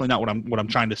that's definitely not what I'm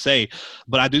trying to say.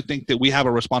 But I do think that we have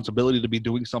a responsibility to be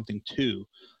doing something too.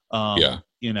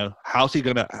 You know, how's he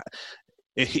gonna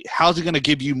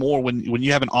give you more when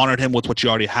you haven't honored him with what you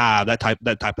already have? That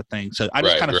type of thing. So I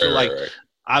just kind of feel like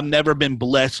I've never been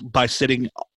blessed by sitting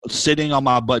on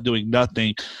my butt doing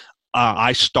nothing.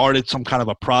 I started some kind of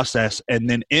a process, and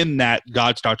then in that,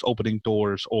 God starts opening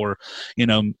doors, or you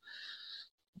know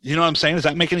what I'm saying? Does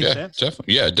that make any sense?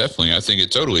 Definitely. Yeah, definitely. I think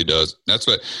it totally does.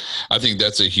 I think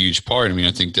that's a huge part. I mean,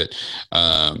 I think that,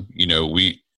 you know,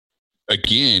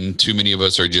 too many of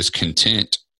us are just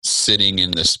content sitting in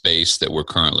the space that we're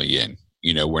currently in.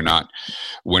 You know, we're not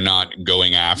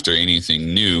going after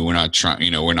anything new. We're not trying, you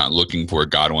know, we're not looking for where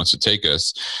God wants to take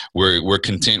us. We're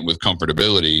content with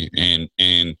comfortability.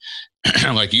 And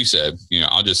like you said, you know,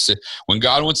 I'll just sit. When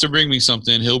God wants to bring me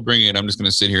something, he'll bring it. I'm just going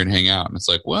to sit here and hang out. And it's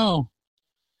like, well,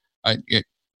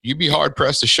 you'd be hard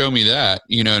pressed to show me that,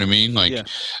 you know what I mean? Like,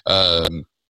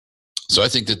 so I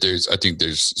think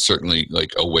there's certainly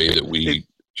like a way that we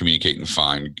communicate and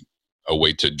find a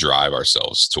way to drive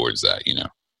ourselves towards that, you know?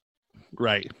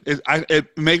 Right. It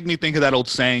made me think of that old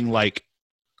saying, like,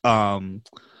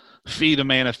 feed a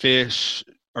man a fish,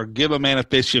 or give a man a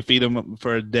fish, you feed him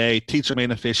for a day. Teach a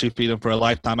man a fish, you feed him for a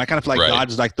lifetime. I kind of feel like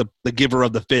God's like the giver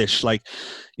of the fish, like,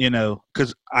 you know,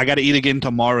 because I got to eat again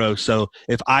tomorrow. So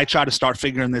if I try to start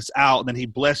figuring this out, then he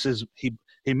blesses, he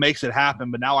makes it happen.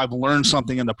 But now I've learned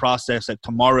something in the process that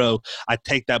tomorrow I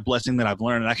take that blessing that I've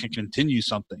learned and I can continue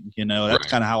something, you know. That's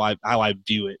kind of how I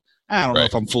view it. I don't know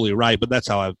if I'm fully right, but that's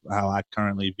how I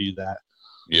currently view that.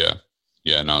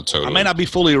 Yeah, no, totally. I may not be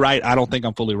fully right. I don't think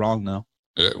I'm fully wrong though.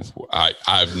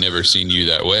 I've never seen you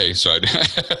that way. So,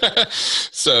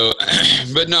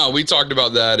 but no, we talked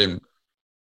about that.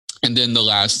 And then the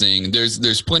last thing,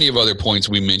 there's plenty of other points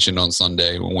we mentioned on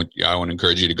Sunday. I want to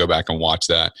encourage you to go back and watch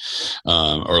that,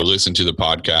 or listen to the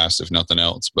podcast, if nothing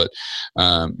else. But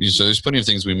so there's plenty of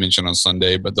things we mentioned on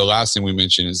Sunday. But the last thing we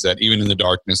mentioned is that even in the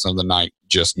darkness of the night,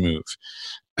 just move.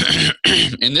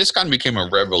 And this kind of became a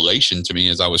revelation to me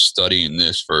as I was studying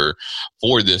this for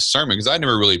this sermon, because I'd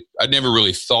never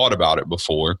really thought about it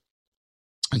before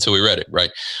until we read it,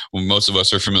 right? Well, most of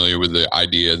us are familiar with the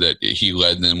idea that he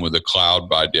led them with a cloud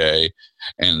by day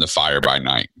and the fire by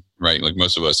night, right? Like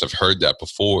most of us have heard that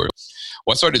before.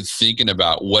 Well, I started thinking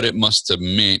about what it must have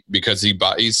meant, because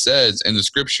he says in the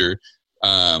scripture,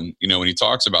 you know, when he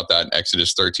talks about that in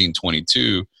Exodus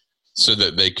 13:22, so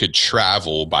that they could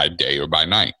travel by day or by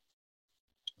night.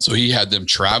 So he had them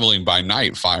traveling by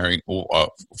night,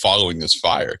 following this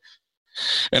fire.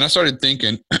 And I started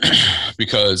thinking,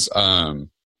 because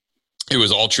it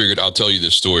was all triggered. I'll tell you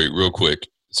this story real quick.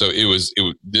 So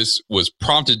this was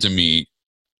prompted to me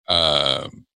as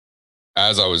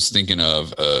I was thinking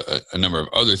of a number of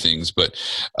other things, but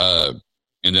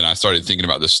and then I started thinking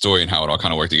about the story and how it all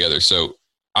kind of worked together. So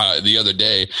the other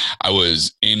day I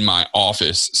was in my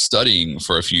office studying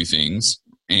for a few things,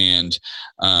 and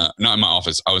not in my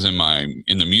office. I was in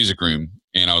the music room,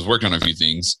 and I was working on a few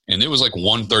things, and it was like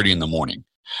 1:30 in the morning.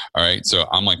 All right. So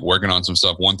I'm like working on some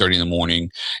stuff, 1:30 in the morning,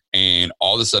 and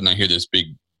all of a sudden I hear this big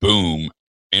boom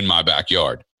in my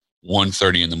backyard,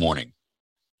 1:30 in the morning.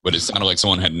 But it sounded like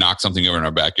someone had knocked something over in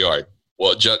our backyard.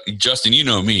 Well, Justin, you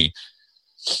know me,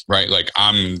 right? Like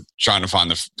I'm trying to find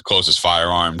the closest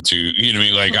firearm to, you know what I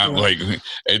mean? Like I'm like,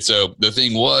 and so the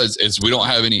thing is we don't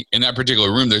have any, in that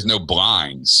particular room, there's no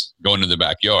blinds going to the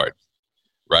backyard.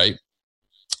 Right.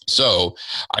 So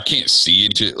I can't see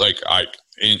into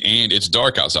and it's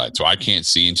dark outside, so I can't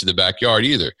see into the backyard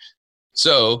either.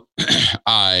 So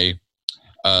I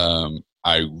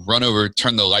run over,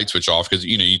 turn the light switch off, because,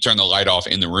 you know, you turn the light off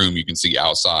in the room, you can see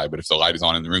outside, but if the light is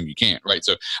on in the room, you can't, right?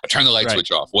 So I turn the light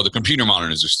switch off. Well, the computer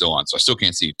monitors are still on, so I still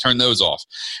can't see. Turn those off.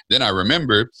 Then I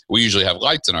remember we usually have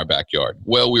lights in our backyard.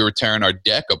 Well, we were tearing our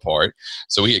deck apart,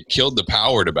 so we had killed the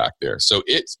power to back there. So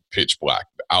it's pitch black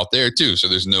out there too, so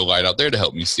there's no light out there to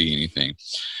help me see anything.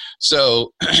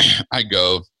 So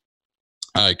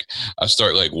I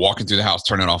start like walking through the house,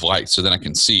 turning off lights so then I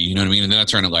can see, you know what I mean? And then I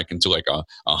turn it like into like a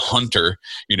hunter,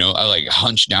 you know, I like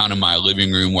hunch down in my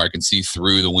living room where I can see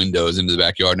through the windows into the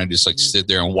backyard, and I just like sit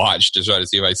there and watch to try to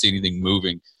see if I see anything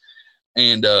moving.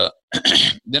 And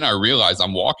then I realize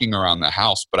I'm walking around the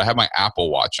house, but I have my Apple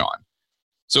Watch on.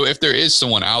 So if there is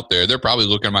someone out there, they're probably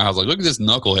looking at my house like, look at this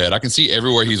knucklehead. I can see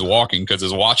everywhere he's walking because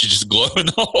his watch is just glowing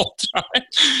the whole time.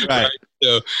 Right?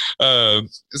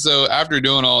 So after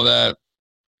doing all that,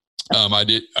 I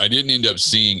didn't end up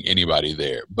seeing anybody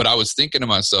there, but I was thinking to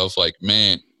myself like,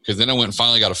 man, because then I went and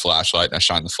finally got a flashlight and I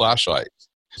shined the flashlight.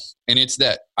 And it's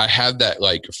that I have that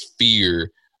like fear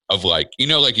of like, you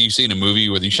know, like you see in a movie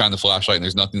where you shine the flashlight and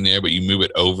there's nothing there, but you move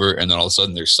it over and then all of a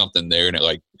sudden there's something there and it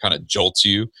like kind of jolts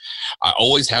you. I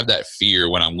always have that fear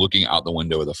when I'm looking out the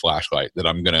window with a flashlight that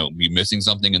I'm going to be missing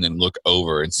something and then look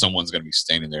over and someone's going to be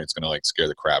standing there. It's going to like scare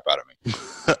the crap out of me.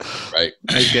 Right.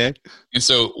 Okay. And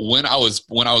so when I was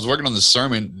working on the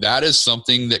sermon, that is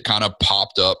something that kind of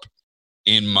popped up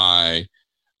in my,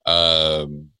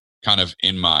 kind of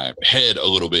in my head a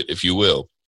little bit, if you will.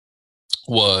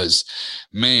 Was,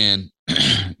 man,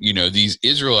 you know, these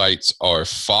Israelites are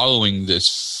following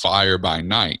this fire by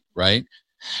night, right?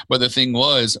 But the thing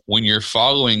was, when you're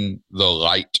following the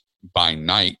light by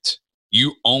night,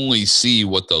 you only see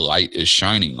what the light is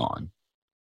shining on.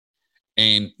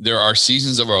 And there are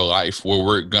seasons of our life where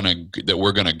we're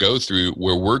gonna go through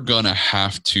where we're gonna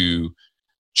have to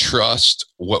trust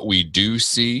what we do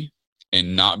see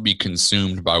and not be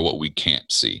consumed by what we can't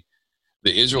see.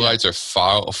 The Israelites are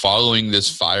following this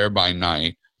fire by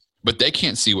night, but they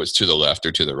can't see what's to the left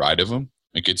or to the right of them.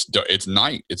 Like it's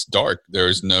night, it's dark.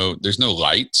 There's no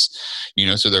lights, you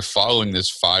know. So they're following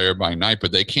this fire by night,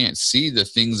 but they can't see the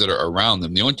things that are around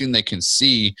them. The only thing they can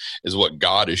see is what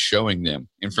God is showing them.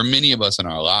 And for many of us in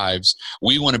our lives,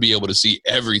 we want to be able to see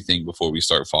everything before we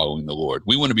start following the Lord.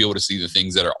 We want to be able to see the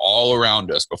things that are all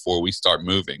around us before we start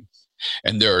moving.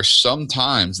 And there are some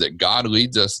times that God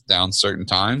leads us down certain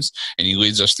times, and he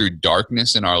leads us through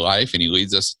darkness in our life, and he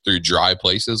leads us through dry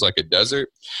places like a desert,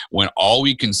 when all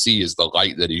we can see is the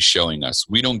light that he's showing us.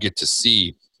 We don't get to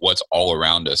see what's all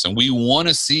around us. And we want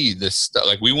to see this stuff.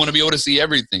 Like we want to be able to see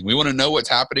everything. We want to know what's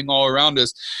happening all around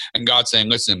us. And God's saying,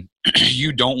 listen,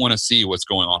 you don't want to see what's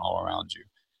going on all around you.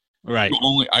 Right.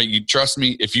 You trust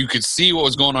me. If you could see what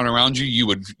was going on around you,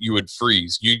 you would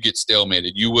freeze. You'd get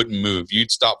stalemated. You wouldn't move. You'd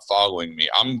stop following me.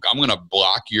 I'm going to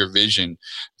block your vision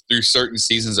through certain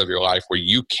seasons of your life where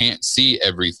you can't see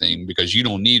everything, because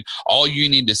all you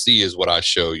need to see is what I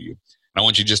show you. And I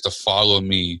want you just to follow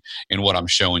me in what I'm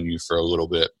showing you for a little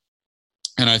bit.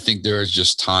 And I think there is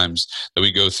just times that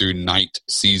we go through night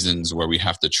seasons where we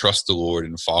have to trust the Lord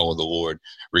and follow the Lord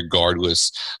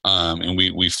regardless. And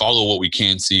we follow what we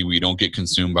can see. We don't get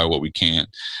consumed by what we can't.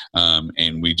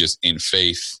 And we just, in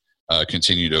faith,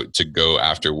 continue to go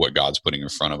after what God's putting in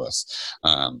front of us.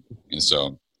 And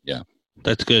so, yeah.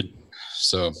 That's good.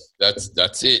 So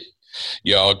that's it.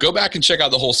 Y'all go back and check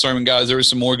out the whole sermon, guys. There were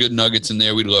some more good nuggets in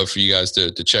there. We'd love for you guys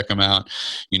to check them out,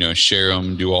 you know, share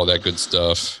them, do all that good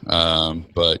stuff.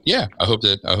 But yeah, I hope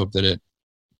that it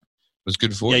was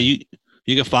good for you. Yeah,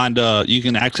 you can find you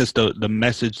can access the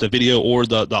message, the video, or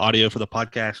the audio for the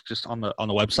podcast just on the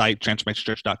website,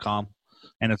 transformationchurch.com,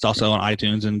 and it's also on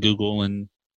iTunes and Google and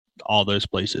all those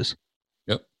places.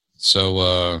 Yep.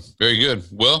 So very good.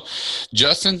 Well,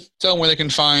 Justin, tell them where they can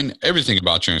find everything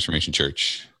about Transformation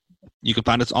Church. You can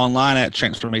find us online at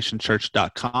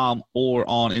transformationchurch.com or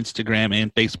on Instagram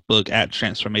and Facebook at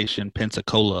Transformation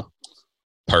Pensacola.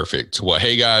 Perfect. Well,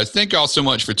 hey guys, thank y'all so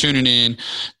much for tuning in,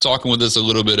 talking with us a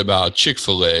little bit about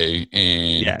Chick-fil-A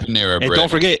and Panera Bread. And don't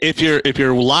forget, if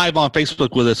you're live on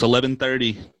Facebook with us,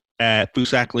 11:30 at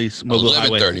Foosackly's Mobile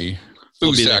Highway. 11:30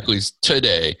 Foosackly's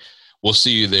today. We'll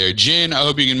see you there. Jen, I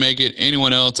hope you can make it.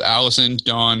 Anyone else? Allison,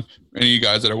 Dawn, any of you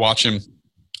guys that are watching,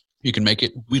 you can make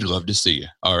it. We'd love to see you.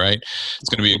 All right. It's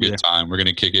going to be a good time. We're going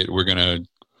to kick it. We're going to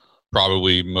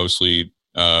probably mostly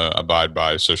abide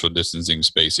by social distancing,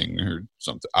 spacing, or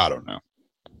something. I don't know.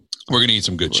 We're going to eat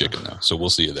some good chicken, though. So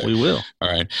we'll see you there. We will. All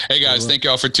right. Hey, guys, thank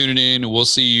y'all for tuning in. We'll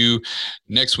see you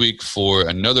next week for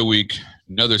another week,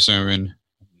 another sermon,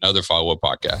 another follow-up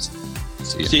podcast.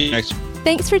 See you next week.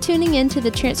 Thanks for tuning in to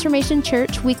the Transformation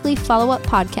Church Weekly Follow-Up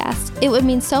Podcast. It would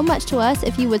mean so much to us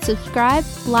if you would subscribe,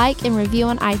 like, and review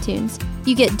on iTunes.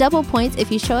 You get double points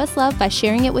if you show us love by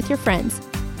sharing it with your friends.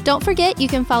 Don't forget, you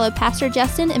can follow Pastor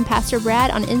Justin and Pastor Brad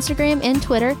on Instagram and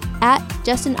Twitter at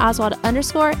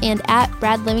JustinOswald_ and at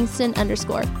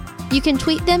BradLivingston_. You can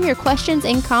tweet them your questions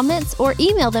and comments or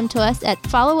email them to us at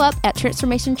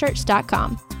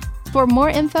followup@transformationchurch.com. For more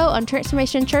info on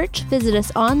Transformation Church, visit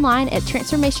us online at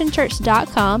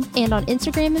transformationchurch.com and on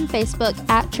Instagram and Facebook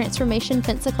at Transformation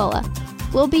Pensacola.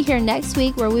 We'll be here next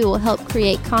week where we will help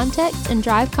create context and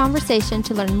drive conversation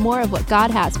to learn more of what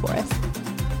God has for us.